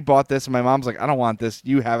aunt actually bought this, and my mom's like, I don't want this.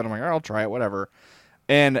 You have it. I'm like, all right, I'll try it, whatever.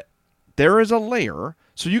 And there is a layer,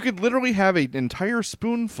 so you could literally have an entire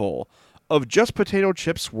spoonful of just potato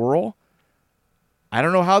chip swirl. I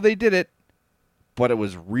don't know how they did it, but it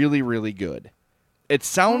was really, really good. It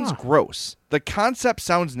sounds gross. The concept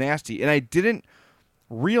sounds nasty, and I didn't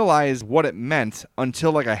realize what it meant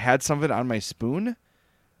until I had some of it on my spoon.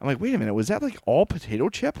 I'm like, wait a minute, was that all potato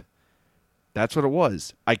chip? That's what it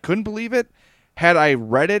was. I couldn't believe it. Had I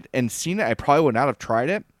read it and seen it, I probably would not have tried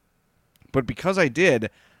it. But because I did,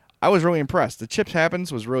 I was really impressed. The Chips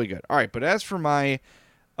Happens was really good. All right, but as for my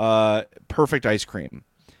perfect ice cream,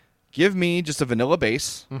 give me just a vanilla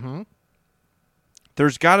base. Mm-hmm.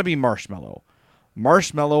 There's got to be marshmallow.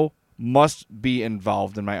 Marshmallow must be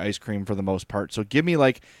involved in my ice cream for the most part. So give me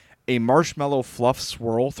like a marshmallow fluff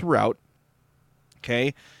swirl throughout.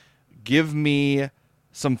 Okay. Give me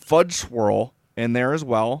some fudge swirl in there as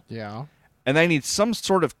well. Yeah. And I need some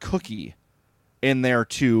sort of cookie in there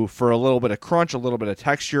too for a little bit of crunch, a little bit of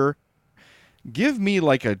texture. Give me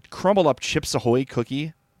like a crumbled up Chips Ahoy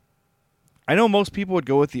cookie. I know most people would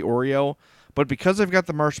go with the Oreo, but because I've got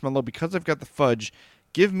the marshmallow, because I've got the fudge,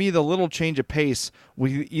 give me the little change of pace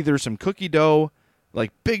with either some cookie dough,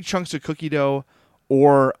 like big chunks of cookie dough,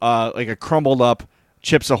 or like a crumbled up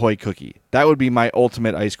Chips Ahoy cookie. That would be my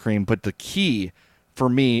ultimate ice cream. But the key for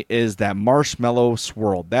me is that marshmallow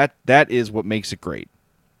swirl. That is what makes it great.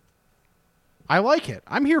 I like it.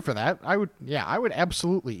 I'm here for that. I would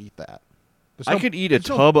absolutely eat that. I could eat a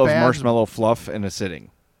tub of marshmallow fluff in a sitting.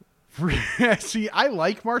 See, I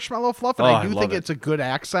like marshmallow fluff, and I do think it's a good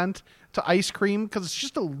accent to ice cream because it's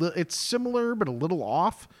just it's similar but a little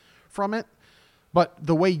off from it. But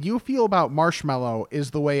the way you feel about marshmallow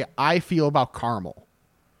is the way I feel about caramel.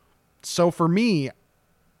 So for me,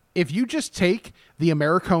 if you just take the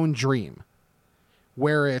Americone Dream,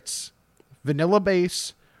 where it's vanilla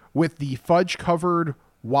base with the fudge-covered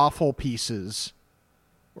waffle pieces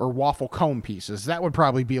or waffle cone pieces, that would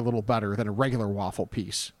probably be a little better than a regular waffle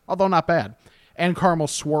piece, although not bad. And caramel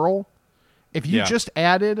swirl. If you just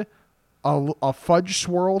added a fudge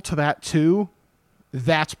swirl to that too,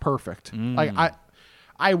 that's perfect. Like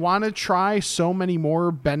I want to try so many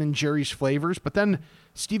more Ben and Jerry's flavors, but then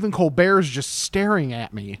Stephen Colbert's just staring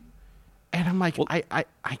at me, and I'm like, I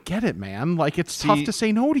get it, man. Like, it's tough to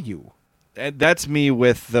say no to you. That's me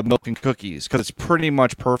with the milk and cookies because it's pretty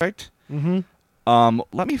much perfect. Mm-hmm.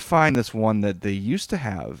 Let me find this one that they used to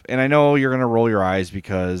have. And I know you're going to roll your eyes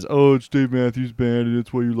because, it's Dave Matthews Band and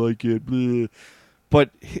that's why you like it. Blah.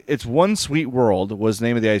 But it's One Sweet World was the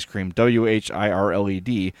name of the ice cream,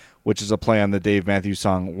 WHIRLED, which is a play on the Dave Matthews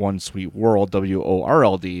song One Sweet World,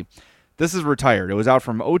 WORLD. This is retired. It was out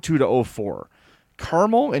from 02 to 04.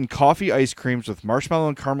 Caramel and coffee ice creams with marshmallow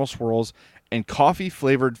and caramel swirls and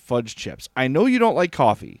coffee-flavored fudge chips. I know you don't like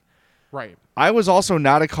coffee. Right. I was also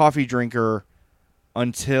not a coffee drinker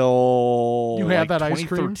until you had that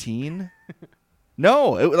 2013.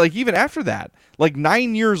 No, even after that,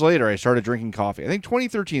 9 years later, I started drinking coffee. I think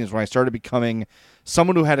 2013 is when I started becoming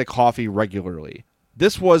someone who had a coffee regularly.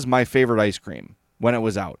 This was my favorite ice cream when it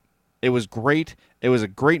was out. It was great. It was a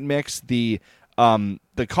great mix. The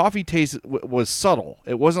coffee taste was subtle.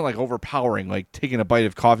 It wasn't overpowering, like taking a bite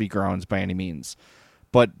of coffee grounds by any means.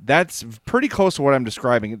 But that's pretty close to what I'm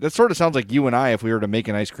describing. That sort of sounds like you and I, if we were to make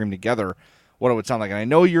an ice cream together, what it would sound like. And I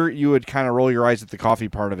know you would kind of roll your eyes at the coffee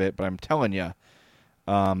part of it, but I'm telling you,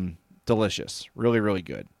 delicious. Really, really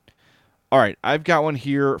good. All right, I've got one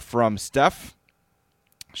here from Steph.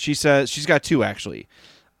 She says, she's got two, actually.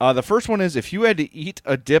 The first one is, if you had to eat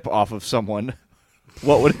a dip off of someone,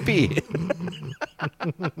 what would it be?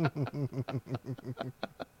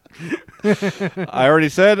 I already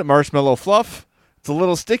said marshmallow fluff. It's a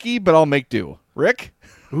little sticky, but I'll make do. Rick?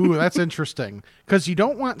 Ooh, that's interesting. Because you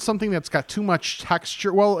don't want something that's got too much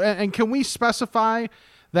texture. Well, and can we specify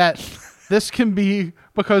that this can be,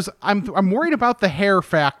 because I'm worried about the hair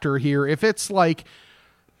factor here. If it's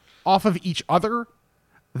off of each other,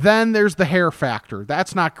 then there's the hair factor.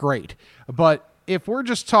 That's not great. But if we're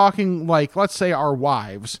just talking let's say our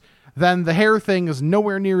wives, then the hair thing is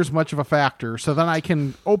nowhere near as much of a factor. So then I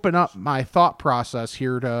can open up my thought process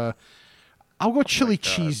here to, I'll go chili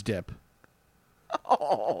cheese dip.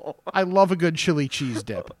 Oh. I love a good chili cheese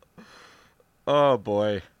dip. Oh,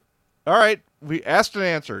 boy. All right. We asked and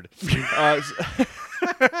answered.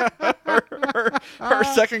 Our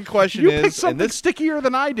second question is, you picked something stickier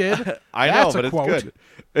than I did. I know, but it's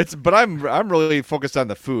good. But I'm really focused on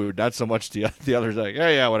the food, not so much the other thing.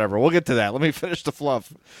 Yeah, whatever. We'll get to that. Let me finish the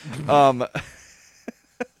fluff.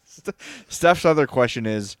 Steph's other question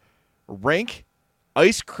is, rank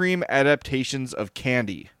ice cream adaptations of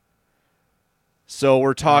candy. So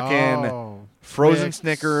we're talking frozen Twix,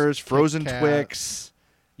 Snickers, frozen Twix.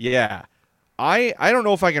 Yeah. I don't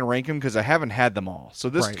know if I can rank them because I haven't had them all. So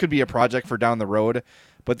this could be a project for down the road,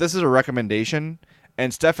 but this is a recommendation,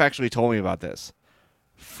 and Steph actually told me about this.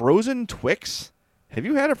 Frozen Twix? Have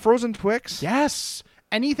you had a frozen Twix? Yes.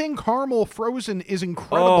 Anything caramel frozen is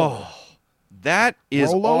incredible. Oh, that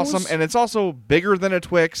is awesome, and it's also bigger than a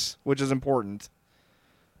Twix, which is important.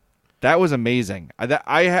 That was amazing.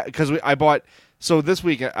 I bought. So this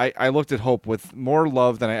week I looked at Hope with more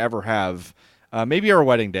love than I ever have. Maybe our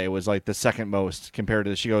wedding day was like the second most compared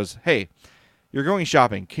to this. She goes, "Hey, you're going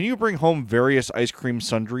shopping. Can you bring home various ice cream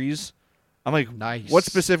sundries?" I'm like, nice. What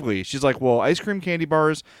specifically? She's like, well, ice cream candy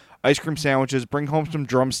bars, ice cream sandwiches, bring home some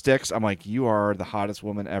drumsticks. I'm like, you are the hottest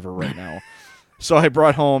woman ever right now. So I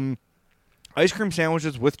brought home ice cream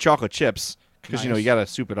sandwiches with chocolate chips because, you got to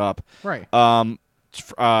soup it up. Right.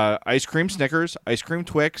 Ice cream Snickers, ice cream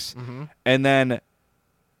Twix, and then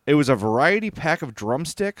it was a variety pack of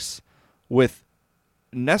drumsticks with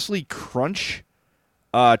Nestle Crunch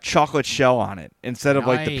chocolate shell on it. Instead of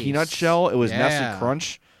like the peanut shell, it was Nestle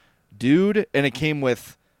Crunch. Dude, and it came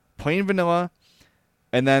with plain vanilla,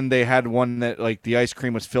 and then they had one that like the ice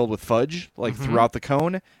cream was filled with fudge like throughout the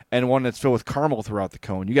cone, and one that's filled with caramel throughout the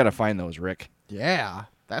cone. You got to find those, Rick. Yeah,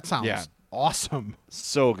 that sounds awesome.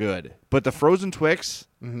 So good. But the frozen Twix,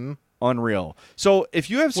 unreal. So if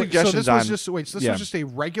you have suggestions so this was just a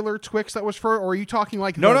regular Twix that was for, or are you talking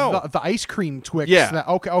like the ice cream Twix? Yeah.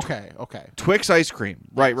 Okay. Twix ice cream.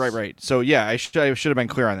 Right. So yeah, I should have been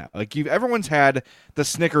clear on that. Like everyone's had the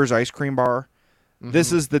Snickers ice cream bar.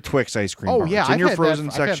 This is the Twix ice cream bar. Oh yeah, it's in your frozen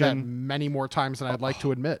section. I've had that many more times than I'd like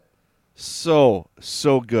to admit. So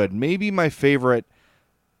good. Maybe my favorite,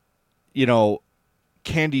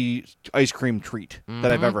 candy ice cream treat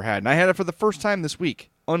that I've ever had. And I had it for the first time this week.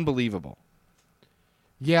 Unbelievable.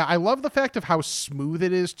 Yeah, I love the fact of how smooth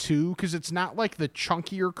it is too, because it's not like the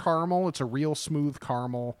chunkier caramel. It's a real smooth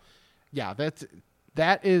caramel. Yeah,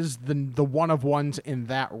 that is the one of ones in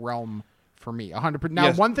that realm for me. 100%.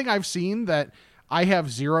 Now, one thing I've seen that I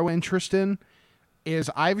have zero interest in is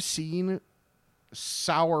I've seen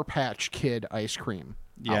Sour Patch Kid ice cream.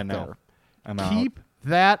 Yeah, no. I'm out. Keep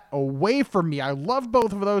that away from me. I love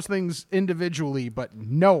both of those things individually, but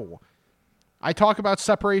no. I talk about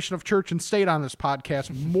separation of church and state on this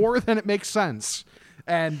podcast more than it makes sense.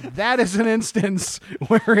 And that is an instance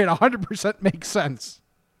where it 100% makes sense.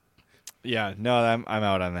 Yeah, no, I'm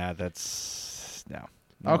out on that. That's no.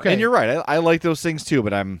 Okay. And you're right. I like those things too,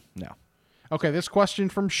 but no. Okay, this question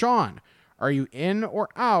from Sean. Are you in or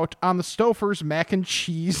out on the Stouffer's mac and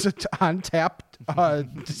cheese on tap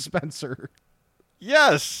dispenser?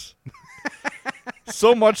 Yes.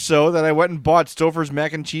 So much so that I went and bought Stouffer's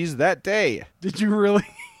mac and cheese that day. Did you really?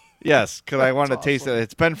 Yes, because I wanted to taste it.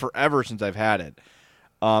 It's been forever since I've had it.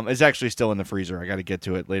 It's actually still in the freezer. I got to get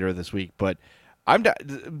to it later this week. But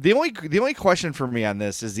the only question for me on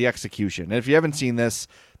this is the execution. And if you haven't seen this,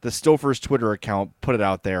 the Stouffer's Twitter account put it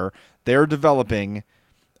out there. They're developing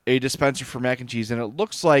a dispenser for mac and cheese, and it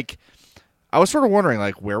looks like, I was sort of wondering,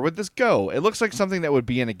 like, where would this go? It looks like something that would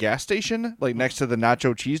be in a gas station, like next to the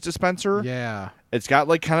nacho cheese dispenser. Yeah. It's got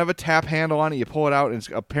like kind of a tap handle on it. You pull it out, and it's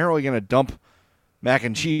apparently going to dump mac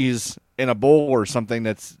and cheese in a bowl or something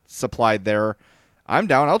that's supplied there. I'm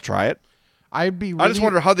down. I'll try it. I just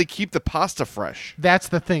wonder how they keep the pasta fresh. That's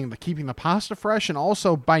the thing, keeping the pasta fresh, and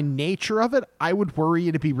also by nature of it, I would worry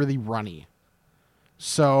it'd be really runny.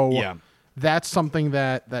 So that's something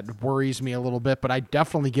that worries me a little bit, but I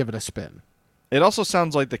definitely give it a spin. It also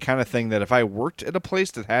sounds like the kind of thing that if I worked at a place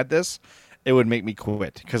that had this, it would make me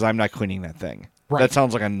quit because I'm not cleaning that thing. Right. That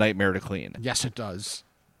sounds like a nightmare to clean. Yes, it does.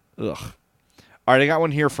 Ugh. All right, I got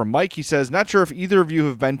one here from Mike. He says, not sure if either of you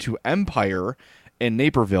have been to Empire in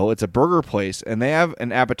Naperville. It's a burger place, and they have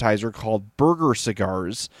an appetizer called Burger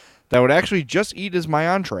Cigars that I would actually just eat as my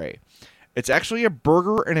entree. It's actually a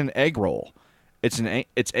burger and an egg roll. It's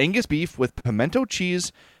Angus beef with pimento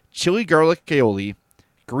cheese, chili garlic aioli,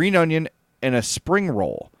 green onion, and a spring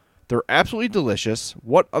roll. They're absolutely delicious.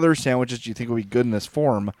 What other sandwiches do you think would be good in this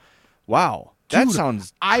form? Wow, that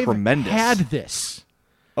sounds tremendous. I've had this.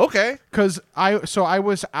 Okay, because I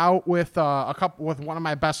was out with with one of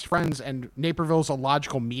my best friends, and Naperville's a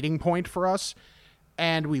logical meeting point for us.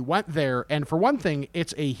 And we went there, and for one thing,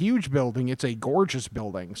 it's a huge building. It's a gorgeous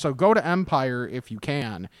building. So go to Empire if you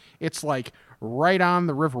can. It's like right on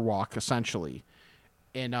the Riverwalk, essentially,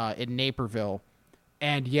 in Naperville.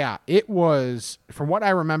 And yeah, it was, from what I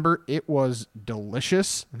remember, it was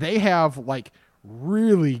delicious. They have like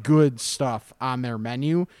really good stuff on their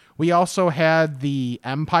menu. We also had the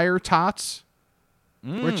Empire Tots,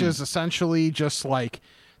 which is essentially just like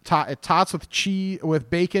tots with cheese, with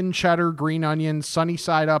bacon, cheddar, green onion, sunny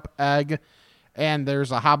side up egg, and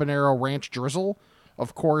there's a habanero ranch drizzle.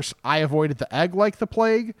 Of course, I avoided the egg like the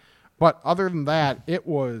plague, but other than that, it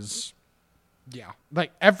was,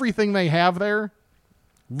 like everything they have there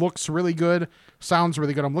looks really good, sounds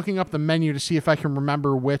really good. I'm looking up the menu to see if I can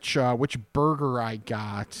remember which burger I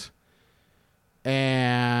got. And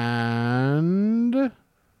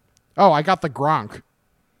I got the Gronk.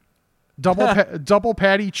 Double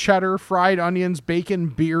patty, cheddar, fried onions, bacon,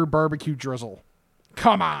 beer, barbecue drizzle.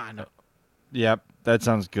 Come on. Yep, that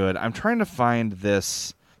sounds good. I'm trying to find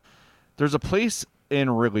this. There's a place in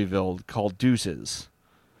Wrigleyville called Deuces,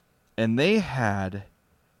 and they had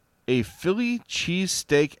a Philly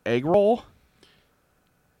cheesesteak egg roll.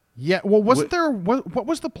 Yeah, well, wasn't there... What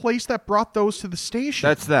was the place that brought those to the station?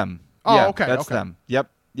 That's them. Oh, yeah, okay. That's them. Yep.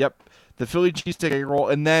 The Philly cheesesteak egg roll.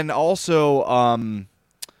 And then also...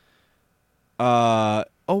 oh,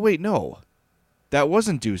 wait, no. That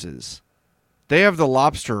wasn't Deuces. They have the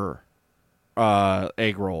lobster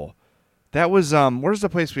egg roll. That was... where's the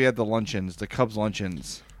place we had the luncheons? The Cubs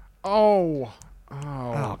luncheons. Oh,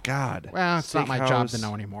 God. Well, it's not my job to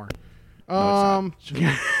know anymore. No, it's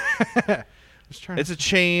not. It's a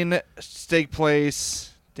chain steak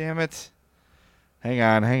place. Damn it. Hang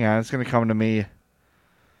on. It's going to come to me.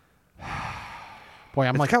 Boy,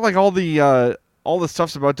 it's got like all the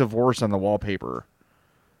stuff's about divorce on the wallpaper.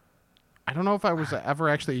 I don't know if I was ever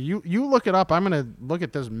actually... You look it up. I'm going to look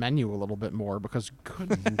at this menu a little bit more because,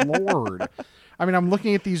 good Lord. I mean, I'm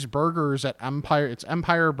looking at these burgers at Empire. It's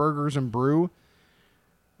Empire Burgers and Brew.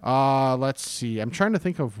 Let's see. I'm trying to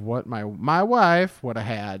think of what my wife would have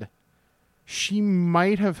had. She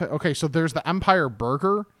might have... Okay, so there's the Empire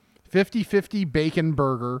Burger, 50-50 bacon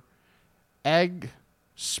burger, egg,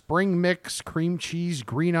 spring mix, cream cheese,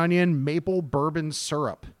 green onion, maple bourbon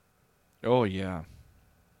syrup. Oh, yeah.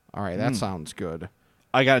 All right, that sounds good.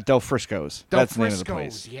 I got Del Frisco's. That's the name of the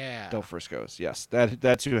place. Yeah. Del Frisco's, yes.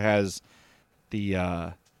 That's who has the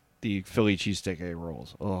Philly cheesesteak egg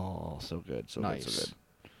rolls. Oh, so good. So nice. good, so good.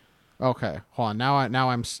 Okay, hold on. Now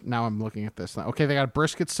I'm looking at this. Okay, they got a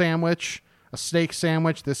brisket sandwich, a steak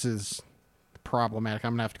sandwich. This is problematic.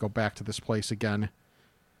 I'm gonna have to go back to this place again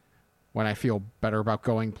when I feel better about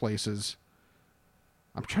going places.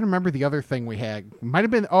 I'm trying to remember the other thing we had. Might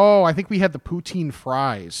have been. Oh, I think we had the poutine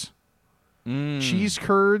fries, cheese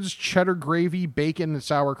curds, cheddar gravy, bacon, and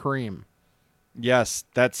sour cream. Yes,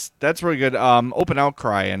 that's really good. Open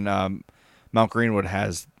Outcry and Mount Greenwood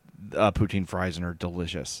has poutine fries and are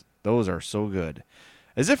delicious. Those are so good.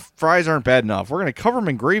 As if fries aren't bad enough, we're going to cover them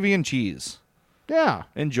in gravy and cheese. Yeah.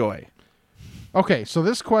 Enjoy. Okay, so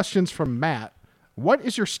this question's from Matt. What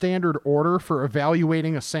is your standard order for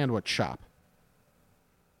evaluating a sandwich shop?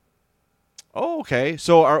 Oh, okay.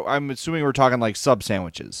 So I'm assuming we're talking like sub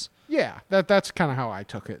sandwiches. Yeah, that's kind of how I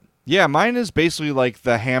took it. Yeah, mine is basically like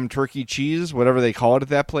the ham, turkey, cheese, whatever they call it at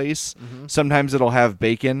that place. Mm-hmm. Sometimes it'll have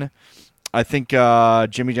bacon. I think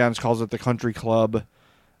Jimmy John's calls it the Country Club.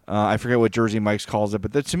 I forget what Jersey Mike's calls it,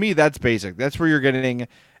 but to me, that's basic. That's where you're getting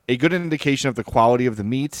a good indication of the quality of the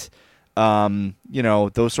meat.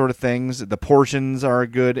 Those sort of things. The portions are a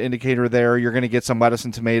good indicator there. You're going to get some lettuce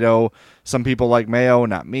and tomato. Some people like mayo,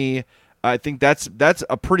 not me. I think that's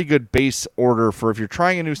a pretty good base order for if you're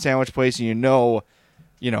trying a new sandwich place and all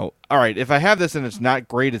right, if I have this and it's not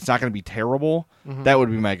great, it's not going to be terrible. Mm-hmm. That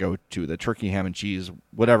would be my go-to, the turkey, ham, and cheese,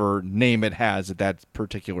 whatever name it has at that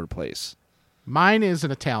particular place. Mine is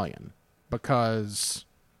an Italian because,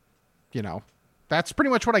 that's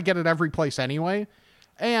pretty much what I get at every place anyway.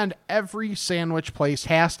 And every sandwich place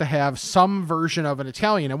has to have some version of an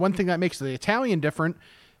Italian. And one thing that makes the Italian different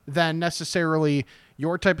than necessarily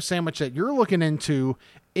your type of sandwich that you're looking into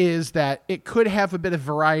is that it could have a bit of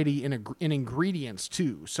variety in ingredients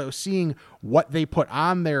too. So seeing what they put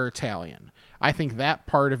on their Italian, I think that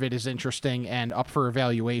part of it is interesting and up for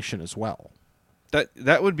evaluation as well.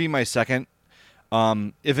 That would be my second.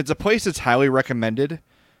 If it's a place that's highly recommended,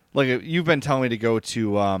 like you've been telling me to go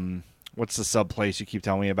to, what's the sub place you keep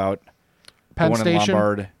telling me about? Penn the one Station? in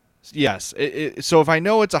Lombard. Yes. So if I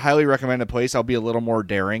know it's a highly recommended place, I'll be a little more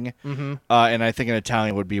daring. Mm-hmm. And I think an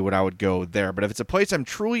Italian would be what I would go there. But if it's a place I'm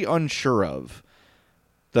truly unsure of,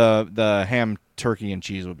 the ham, turkey, and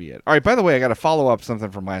cheese would be it. All right, by the way, I got to follow up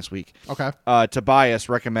something from last week. Okay. Tobias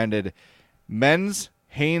recommended men's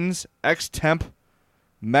Hanes X-Temp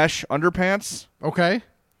mesh underpants. Okay.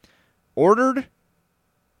 Ordered.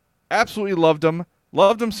 Absolutely loved them.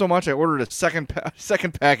 Loved them so much I ordered a second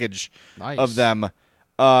package of them.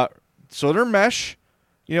 So they're mesh,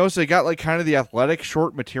 so they got like kind of the athletic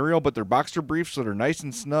short material, but they're boxer briefs, so they're nice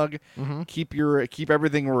and snug. Mm-hmm. Keep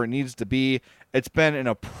everything where it needs to be. It's been an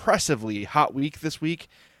oppressively hot week this week.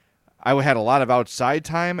 I had a lot of outside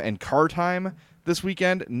time and car time this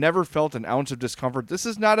weekend. Never felt an ounce of discomfort. This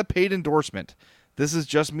is not a paid endorsement. This is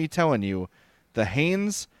just me telling you, the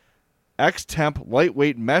Hanes X-Temp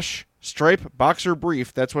lightweight mesh stripe boxer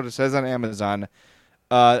brief. That's what it says on Amazon.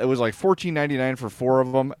 It was like $14.99 for 4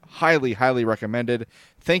 of them. Highly, highly recommended.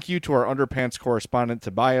 Thank you to our underpants correspondent,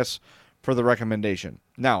 Tobias, for the recommendation.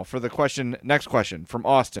 Now, for the next question from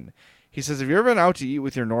Austin. He says, have you ever been out to eat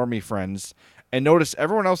with your normie friends and notice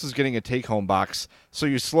everyone else is getting a take-home box, so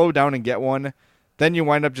you slow down and get one, then you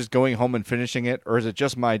wind up just going home and finishing it, or is it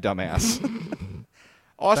just my dumbass?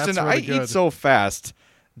 Austin, really I eat so fast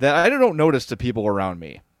that I don't notice the people around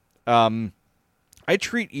me. I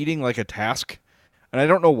treat eating like a task, and I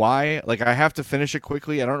don't know why. Like, I have to finish it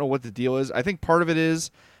quickly. I don't know what the deal is. I think part of it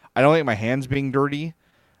is I don't like my hands being dirty.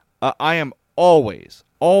 I am always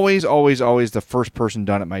the first person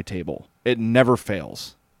done at my table. It never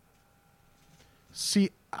fails.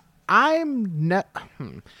 See, I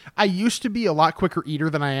used to be a lot quicker eater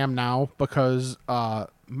than I am now because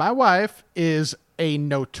my wife is a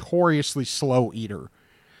notoriously slow eater.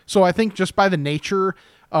 So I think just by the nature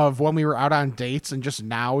of when we were out on dates and just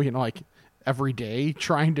now, like every day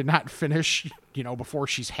trying to not finish, before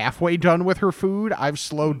she's halfway done with her food, I've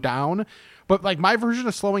slowed down. But like my version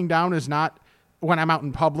of slowing down is not when I'm out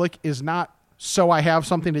in public, is not so I have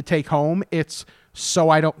something to take home. It's so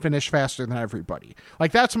I don't finish faster than everybody.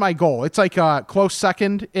 Like, that's my goal. It's like a close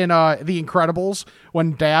second in The Incredibles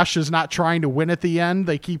when Dash is not trying to win at the end.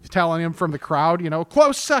 They keep telling him from the crowd,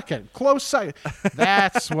 close second.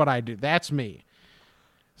 That's what I do. That's me.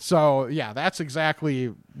 So, yeah, that's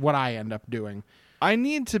exactly what I end up doing. I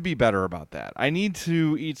need to be better about that. I need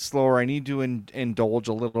to eat slower. I need to indulge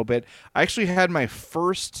a little bit. I actually had my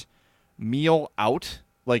first meal out,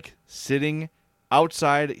 like sitting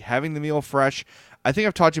outside, having the meal fresh. I think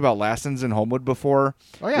I've taught you about Lassen's in Homewood before.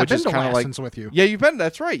 Oh yeah, I've been to Lassen's with you. Yeah,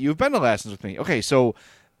 that's right. You've been to Lassen's with me. Okay, so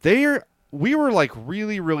we were like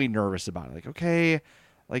really, really nervous about it. Like, okay,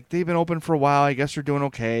 like they've been open for a while. I guess they're doing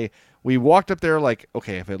okay. We walked up there like,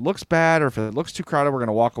 okay, if it looks bad or if it looks too crowded, we're going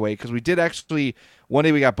to walk away. Because we did actually, one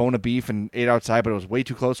day we got bone of beef and ate outside, but it was way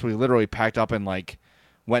too close. So we literally packed up and like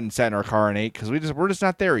went and sat in our car and ate because we're just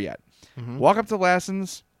not there yet. Mm-hmm. Walk up to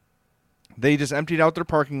Lassen's. They just emptied out their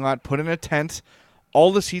parking lot, put in a tent.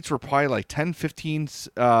 All the seats were probably like 10, 15,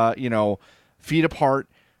 feet apart.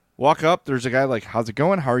 Walk up. There's a guy like, how's it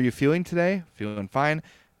going? How are you feeling today? Feeling fine.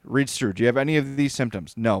 Reads through. Do you have any of these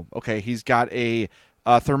symptoms? No. Okay. He's got a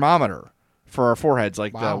thermometer for our foreheads,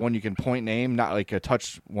 like the one you can point and aim, not like a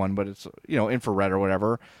touch one, but it's, infrared or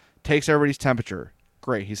whatever. Takes everybody's temperature.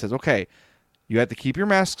 Great. He says, okay, you have to keep your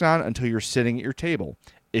masks on until you're sitting at your table.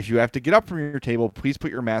 If you have to get up from your table, please put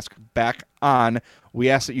your mask back on. We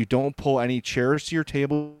ask that you don't pull any chairs to your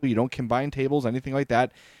table. You don't combine tables, anything like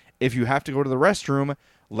that. If you have to go to the restroom,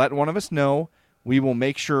 let one of us know. We will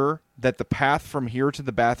make sure that the path from here to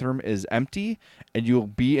the bathroom is empty and you'll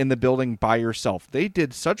be in the building by yourself. They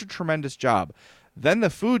did such a tremendous job. Then the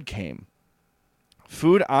food came.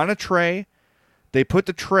 Food on a tray. They put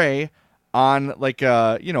the tray on like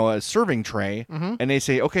a serving tray, and they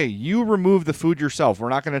say, okay, you remove the food yourself. We're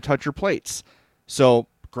not going to touch your plates. So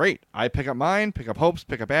great. I pick up mine, pick up Hope's,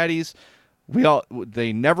 pick up Addie's.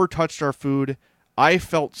 They never touched our food. I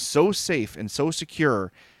felt so safe and so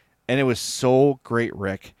secure, and it was so great,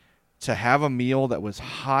 Rick, to have a meal that was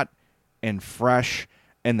hot and fresh,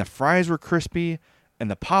 and the fries were crispy, and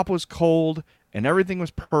the pop was cold, and everything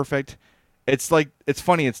was perfect. It's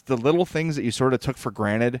funny. It's the little things that you sort of took for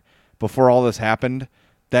granted before all this happened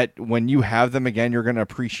that when you have them again, you're going to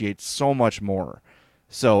appreciate so much more.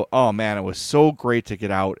 So, oh man, it was so great to get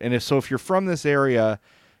out. And if you're from this area,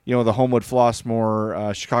 the Homewood,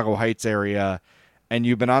 Flossmoor, Chicago Heights area, and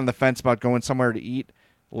you've been on the fence about going somewhere to eat,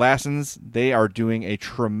 Lassen's, they are doing a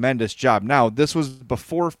tremendous job. Now, this was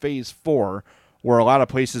before phase 4, where a lot of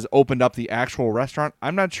places opened up the actual restaurant.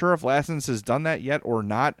 I'm not sure if Lassen's has done that yet or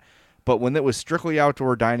not, but when it was strictly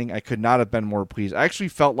outdoor dining, I could not have been more pleased. I actually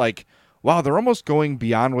felt like, wow, they're almost going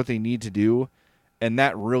beyond what they need to do, and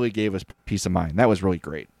that really gave us peace of mind. That was really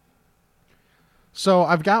great. So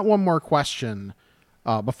I've got one more question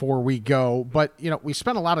before we go, but we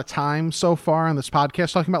spent a lot of time so far on this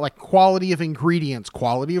podcast talking about like quality of ingredients,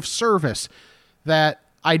 quality of service, that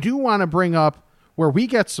I do want to bring up where we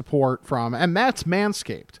get support from, and that's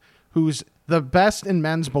Manscaped, who's the best in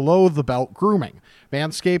men's below-the-belt grooming.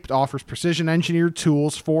 Manscaped offers precision-engineered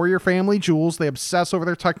tools for your family jewels. They obsess over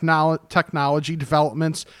their technology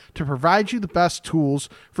developments to provide you the best tools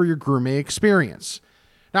for your grooming experience.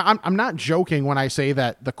 Now, I'm not joking when I say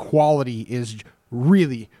that the quality is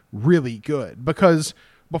really, really good, because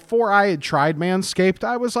before I had tried Manscaped,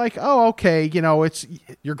 I was like, oh, okay, it's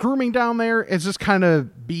your grooming down there. It's just kind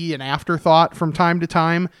of be an afterthought from time to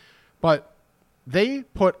time, but they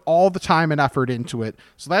put all the time and effort into it.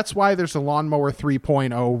 So that's why there's a Lawnmower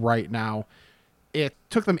 3.0 right now. It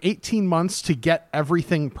took them 18 months to get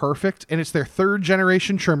everything perfect, and it's their 3rd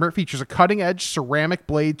generation trimmer. It features a cutting-edge ceramic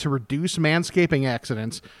blade to reduce manscaping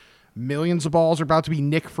accidents. Millions of balls are about to be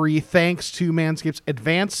nick-free thanks to Manscaped's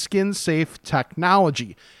advanced skin-safe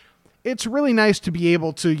technology. It's really nice to be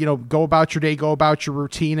able to, go about your day, go about your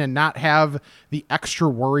routine, and not have the extra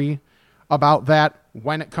worry about that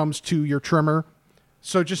when it comes to your trimmer.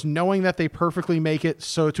 So just knowing that they perfectly make it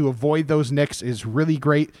so to avoid those nicks is really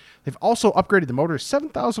great. They've also upgraded the motor to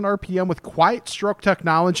 7,000 RPM with quiet stroke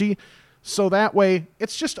technology. So that way,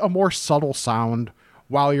 it's just a more subtle sound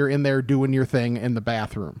while you're in there doing your thing in the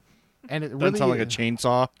bathroom. And it doesn't really sound like a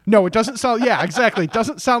chainsaw. No, it doesn't sound. Yeah, exactly. It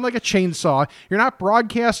doesn't sound like a chainsaw. You're not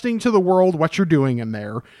broadcasting to the world what you're doing in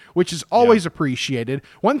there, which is always appreciated.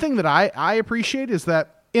 One thing that I appreciate is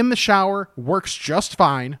that in the shower works just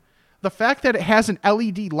fine. The fact that it has an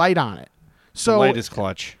LED light on it. So the light is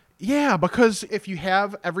clutch. Yeah, because if you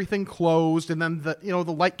have everything closed and then the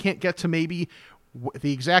light can't get to maybe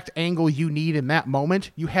the exact angle you need in that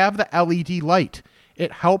moment, you have the LED light.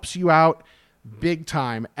 It helps you out big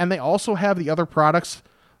time. And they also have the other products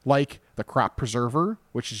like the Crop Preserver,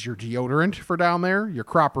 which is your deodorant for down there, your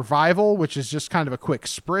Crop Revival, which is just kind of a quick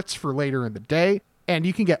spritz for later in the day. And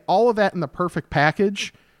you can get all of that in the perfect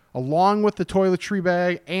package, along with the toiletry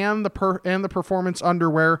bag and the performance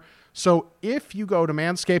underwear. So if you go to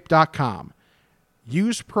manscaped.com,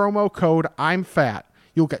 use promo code I'mFat,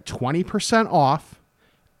 you'll get 20% off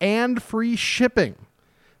and free shipping.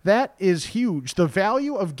 That is huge. The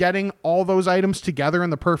value of getting all those items together in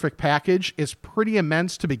the perfect package is pretty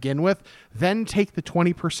immense to begin with. Then take the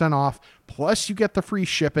 20% off, plus you get the free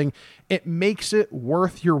shipping. It makes it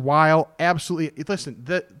worth your while. Absolutely. Listen,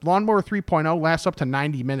 the Lawnmower 3.0 lasts up to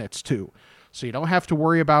 90 minutes too. So you don't have to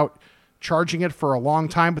worry about charging it for a long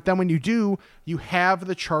time. But then when you do, you have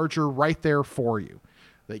the charger right there for you.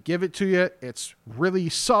 They give it to you. It's really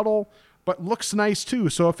subtle, but looks nice too.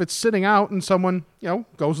 So if it's sitting out and someone,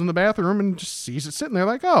 goes in the bathroom and just sees it sitting there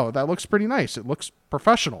like, oh, that looks pretty nice. It looks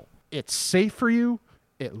professional. It's safe for you.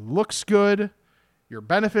 It looks good. You're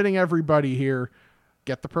benefiting everybody here.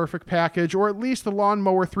 Get the perfect package, or at least the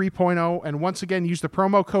Lawnmower 3.0. And once again, use the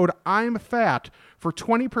promo code I'mFat for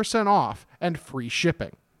 20% off and free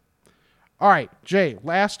shipping. All right, Jay,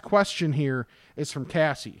 last question here is from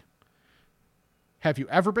Cassie. Have you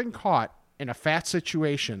ever been caught in a fat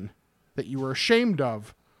situation that you were ashamed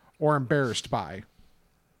of or embarrassed by?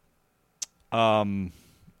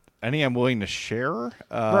 Any I'm willing to share?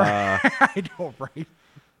 I know, right?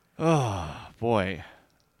 Oh, boy.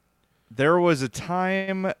 There was a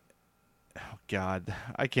time... Oh, God.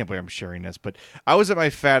 I can't believe I'm sharing this, but I was at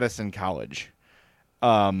my fattest in college.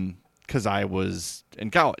 Because I was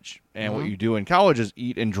in college. And what you do in college is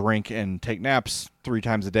eat and drink and take naps 3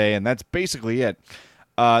 times a day, and that's basically it.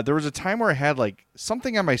 There was a time where I had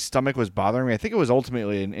something on my stomach was bothering me. I think it was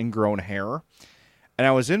ultimately an ingrown hair. And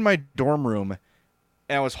I was in my dorm room,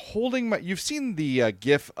 and I was holding my... You've seen the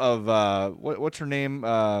gif of, what's her name?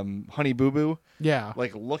 Honey Boo Boo? Yeah.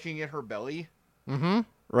 Looking at her belly. Mm-hmm.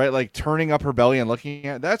 Right? Turning up her belly and looking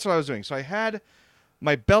at... That's what I was doing. So I had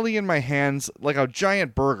my belly in my hands like a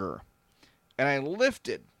giant burger. And I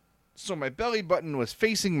lifted so my belly button was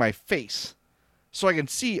facing my face. So I could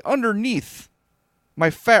see underneath my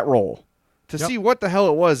fat roll to see what the hell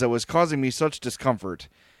it was that was causing me such discomfort.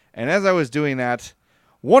 And as I was doing that,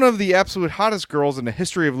 one of the absolute hottest girls in the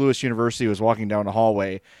history of Lewis University was walking down the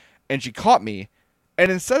hallway, and she caught me.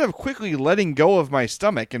 And instead of quickly letting go of my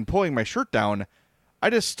stomach and pulling my shirt down, I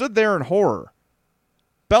just stood there in horror,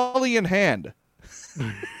 belly in hand,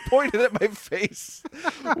 pointed at my face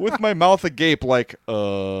with my mouth agape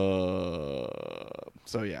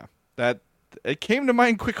So yeah, it came to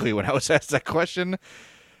mind quickly when I was asked that question.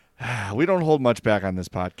 We don't hold much back on this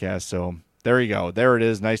podcast, so there you go. There it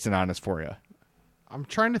is, nice and honest for you. I'm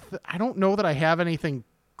trying to I don't know that I have anything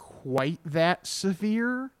quite that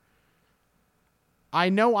severe. I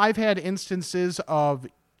know I've had instances of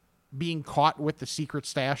being caught with the secret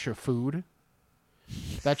stash of food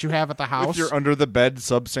that you have at the house. With your under the bed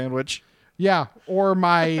sub sandwich? Yeah, or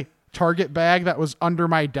my Target bag that was under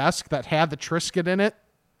my desk that had the Triscuit in it.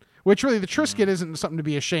 Which really, the Triscuit isn't something to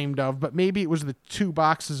be ashamed of, but maybe it was the 2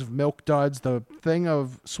 boxes of Milk Duds, the thing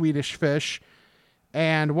of Swedish Fish,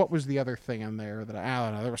 and what was the other thing in there that I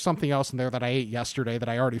don't know. There was something else in there that I ate yesterday that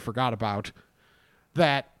I already forgot about.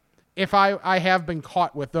 That if I have been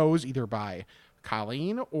caught with those either by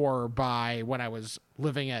Colleen or by when I was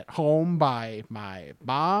living at home by my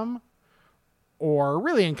mom, or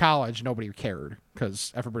really in college, nobody cared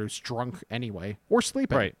because everybody was drunk anyway or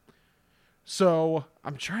sleeping. Right. So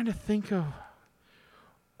I'm trying to think of.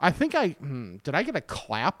 I think did I get a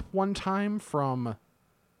clap one time from?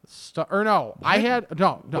 Or no, what? I had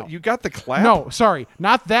no. What, you got the clap? No, sorry,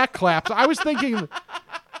 not that clap. I was thinking,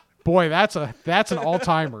 boy, that's an all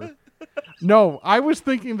timer. No, I was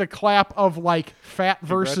thinking the clap of like fat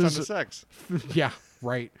Congrats versus on the sex. Yeah,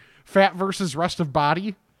 right. Fat versus rest of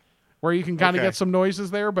body, where you can kind of get some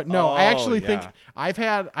noises there. But no, I actually think I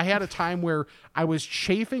had a time where I was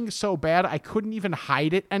chafing so bad I couldn't even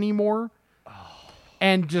hide it anymore,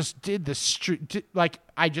 and just did the like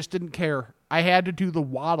I just didn't care. I had to do the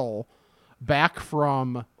waddle back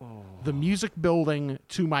from the music building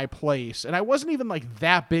to my place, and I wasn't even like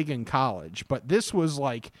that big in college, but this was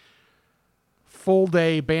like full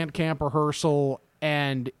day band camp rehearsal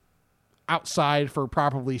and outside for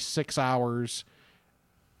probably 6 hours,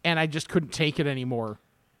 and I just couldn't take it anymore.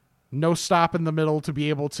 No stop in the middle to be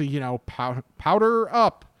able to, powder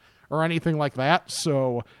up or anything like that.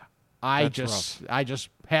 So I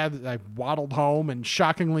waddled home, and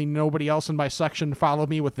shockingly nobody else in my section followed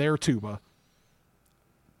me with their tuba.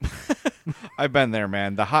 I've been there,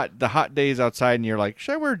 man. The hot days outside, and you're like,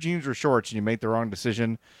 should I wear jeans or shorts? And you make the wrong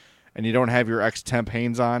decision, and you don't have your ex-temp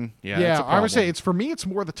Hanes on. Yeah, I would say it's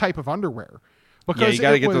more the type of underwear, because you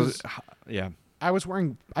got to get those. Yeah, I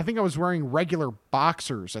think I was wearing regular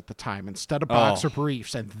boxers at the time instead of boxer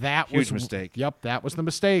briefs, and that was huge mistake. Yep, that was the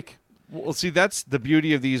mistake. Well, see, that's the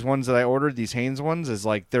beauty of these ones that I ordered, these Hanes ones, is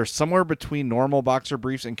like they're somewhere between normal boxer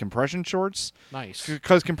briefs and compression shorts. Nice.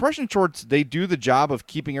 Because compression shorts, they do the job of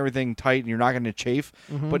keeping everything tight and you're not going to chafe,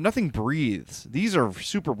 but nothing breathes. These are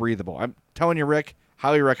super breathable. I'm telling you, Rick,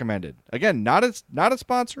 highly recommended. Again, not a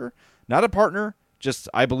sponsor, not a partner, just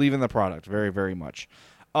I believe in the product very, very much.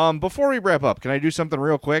 Before we wrap up, can I do something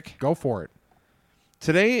real quick? Go for it.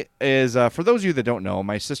 Today is, for those of you that don't know,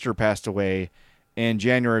 my sister passed away in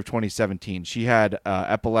January of 2017. She had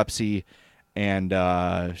epilepsy,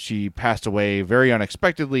 and she passed away very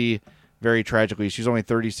unexpectedly, very tragically. She's only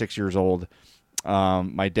 36 years old.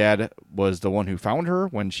 My dad was the one who found her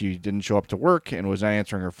when she didn't show up to work and was not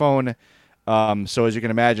answering her phone. So as you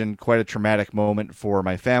can imagine, quite a traumatic moment for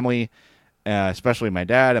my family, especially my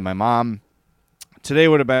dad and my mom. Today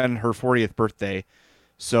would have been her 40th birthday.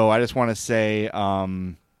 So I just want to say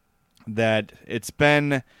that it's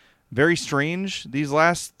been very strange these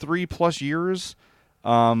last 3+ years,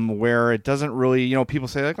 where it doesn't really, people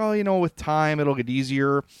say like, oh, with time it'll get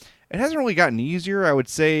easier. It hasn't really gotten easier. I would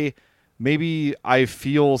say maybe I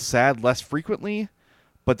feel sad less frequently,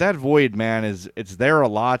 but that void, man, it's there a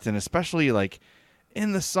lot. And especially like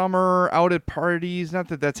in the summer, out at parties, not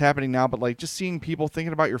that that's happening now, but like just seeing people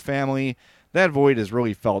thinking about your family, that void is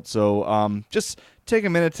really felt. So just take a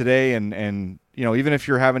minute today and even if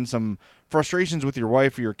you're having some frustrations with your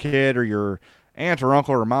wife or your kid or your aunt or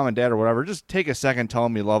uncle or mom and dad or whatever, just take a second, tell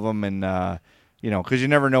them you love them, and because you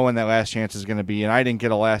never know when that last chance is going to be. And I didn't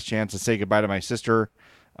get a last chance to say goodbye to my sister.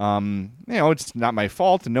 It's not my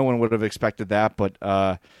fault, and no one would have expected that, but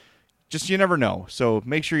just you never know. So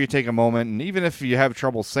make sure you take a moment, and even if you have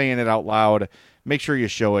trouble saying it out loud, make sure you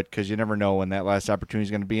show it, because you never know when that last opportunity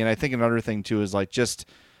is going to be. And I think another thing too is like just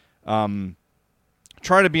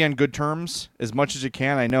try to be on good terms as much as you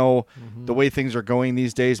can. I know the way things are going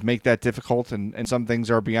these days make that difficult, and some things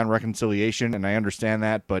are beyond reconciliation, and I understand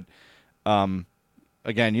that. But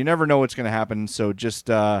again, you never know what's going to happen. So just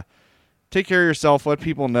take care of yourself. Let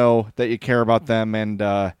people know that you care about them,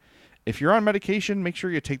 and if you're on medication, make sure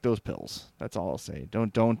you take those pills. That's all I'll say.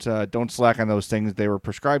 Don't slack on those things. They were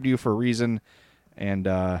prescribed to you for a reason, and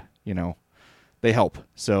they help.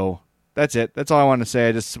 So that's it. That's all I want to say.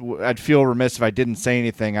 I'd feel remiss if I didn't say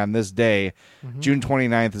anything on this day. June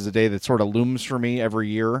 29th is a day that sort of looms for me every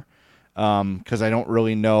year, because I don't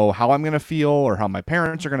really know how I'm going to feel or how my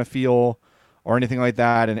parents are going to feel or anything like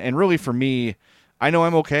that. And really for me, I know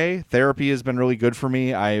I'm okay. Therapy has been really good for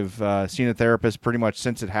me. I've seen a therapist pretty much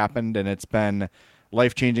since it happened, and it's been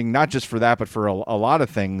life-changing, not just for that, but for a lot of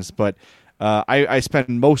things. But I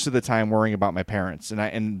spend most of the time worrying about my parents,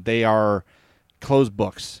 and they are closed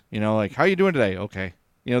books, like, how you doing today? Okay.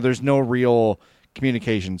 There's no real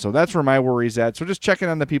communication. So that's where my worry's at. So just check in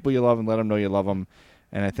on the people you love and let them know you love them.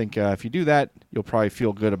 And I think if you do that, you'll probably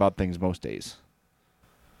feel good about things most days.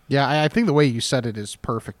 Yeah, I think the way you said it is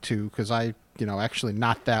perfect too, because I, actually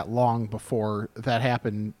not that long before that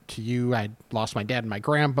happened to you, I lost my dad and my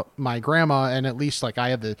grandma, and at least like I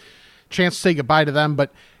had the chance to say goodbye to them,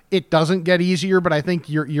 but it doesn't get easier. But I think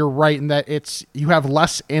you're right in that you have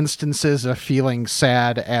less instances of feeling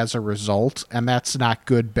sad as a result, and that's not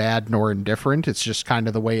good, bad, nor indifferent. It's just kind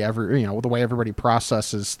of the way the way everybody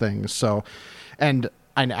processes things. So, and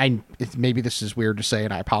maybe this is weird to say,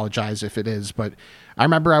 and I apologize if it is, but I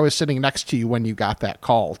remember I was sitting next to you when you got that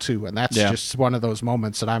call too, and that's just one of those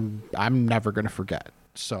moments that I'm never going to forget.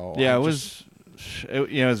 So yeah, it was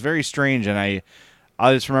very strange, and I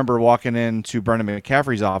just remember walking into Brendan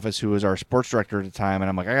McCaffrey's office, who was our sports director at the time, and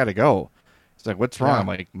I'm like, I got to go. It's like, what's wrong? Yeah. I'm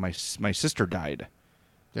like, my sister died.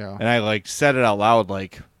 Yeah. And I like said it out loud,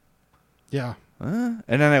 like, yeah. And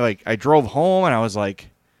then I drove home and I was like,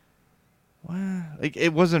 what? Like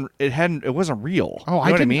it wasn't real. Oh, you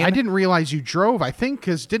know what I mean? I didn't realize you drove. I think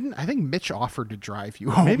Mitch offered to drive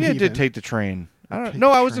you home. Maybe I did take the train. I don't know.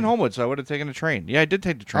 No, I was in Homewood, so I would have taken a train. Yeah, I did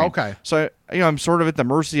take the train. Okay. So I'm sort of at the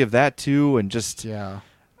mercy of that too, and just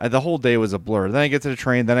the whole day was a blur. Then I get to the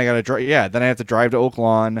train, then I got to drive. Yeah, then I have to drive to Oak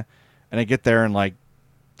Lawn, and I get there and like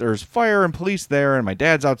there's fire and police there, and my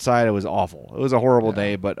dad's outside. It was awful. It was a horrible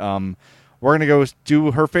day, but we're gonna go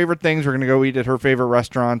do her favorite things. We're gonna go eat at her favorite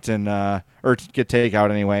restaurant and or get takeout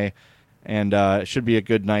anyway, and it should be a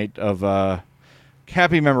good night of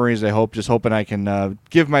happy memories. I hope. Just hoping I can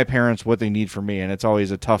give my parents what they need from me, and it's always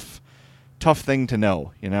a tough thing to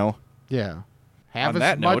know, you know. Yeah. Have On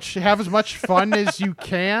as much fun as you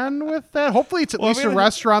can with that. Hopefully, it's at least a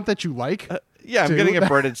restaurant that you like. Yeah, I'm getting a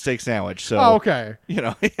breaded steak sandwich. So okay, you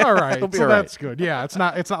know, all right, so all right. that's good. Yeah, it's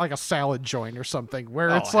not like a salad joint or something where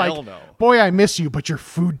it's like, hell no. boy, I miss you, but your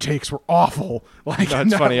food takes were awful. Like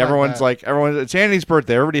that's funny. Everyone's it's Annie's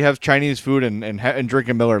birthday. Everybody has Chinese food and drink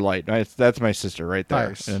a Miller Lite. That's my sister right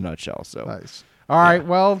there in a nutshell. So nice. All right,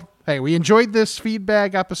 well, hey, we enjoyed this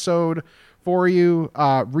feedback episode for you.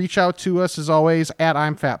 Reach out to us as always at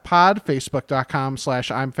I'mFatPod,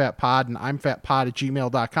 Facebook.com/I'mFatPod, and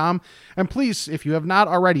I'mFatPod@gmail.com. And please, if you have not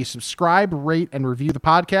already, subscribe, rate, and review the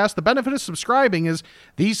podcast. The benefit of subscribing is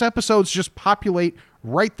these episodes just populate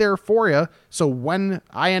right there for you. So when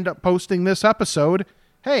I end up posting this episode,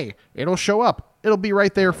 hey, it'll show up. It'll be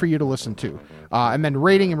right there for you to listen to. And then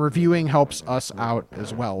rating and reviewing helps us out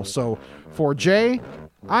as well. So for Jay,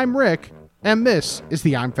 I'm Rick. And this is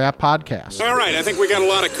the I'm Fat Podcast. All right, I think we got a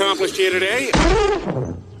lot accomplished here today.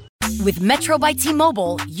 With Metro by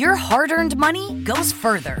T-Mobile, your hard-earned money goes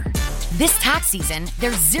further. This tax season,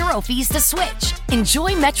 there's 0 fees to switch.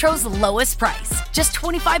 Enjoy Metro's lowest price, just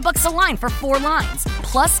 $25 a line for 4 lines.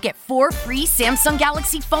 Plus, get 4 free Samsung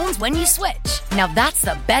Galaxy phones when you switch. Now that's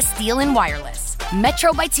the best deal in wireless.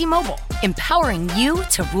 Metro by T-Mobile, empowering you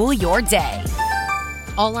to rule your day.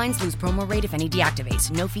 All lines lose promo rate if any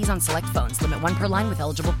deactivates. No fees on select phones. Limit 1 per line with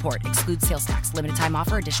eligible port. Excludes sales tax. Limited time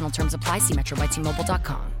offer. Additional terms apply. See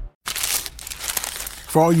metrobytmobile.com.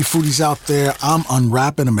 For all you foodies out there, I'm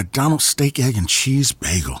unwrapping a McDonald's steak, egg, and cheese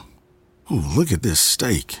bagel. Ooh, look at this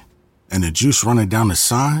steak. And the juice running down the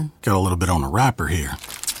side. Got a little bit on the wrapper here.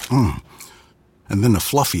 And then the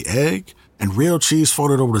fluffy egg and real cheese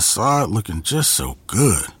folded over the side looking just so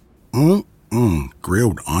good.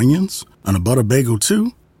 Grilled onions and a butter bagel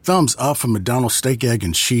too. Thumbs up for McDonald's steak, egg,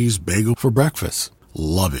 and cheese bagel for breakfast.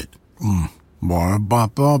 Love it.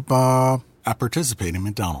 Ba-ba-ba-ba. I participate in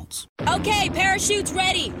McDonald's. Okay, parachutes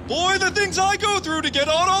ready. Boy, the things I go through to get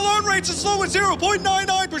auto loan rates as low as 0.99%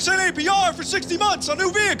 APR for 60 months on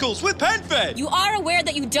new vehicles with PenFed. You are aware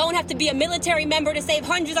that you don't have to be a military member to save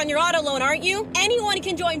hundreds on your auto loan, aren't you? Anyone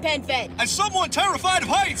can join PenFed. As someone terrified of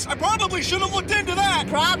heights, I probably should have looked into that.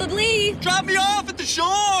 Probably. Drop me off at the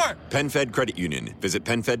shore. PenFed Credit Union. Visit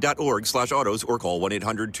PenFed.org/autos or call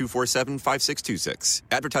 1-800-247-5626.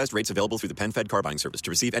 Advertised rates available through the PenFed car buying service. To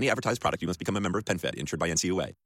receive any advertised product, you must become a member of PenFed, insured by NCUA.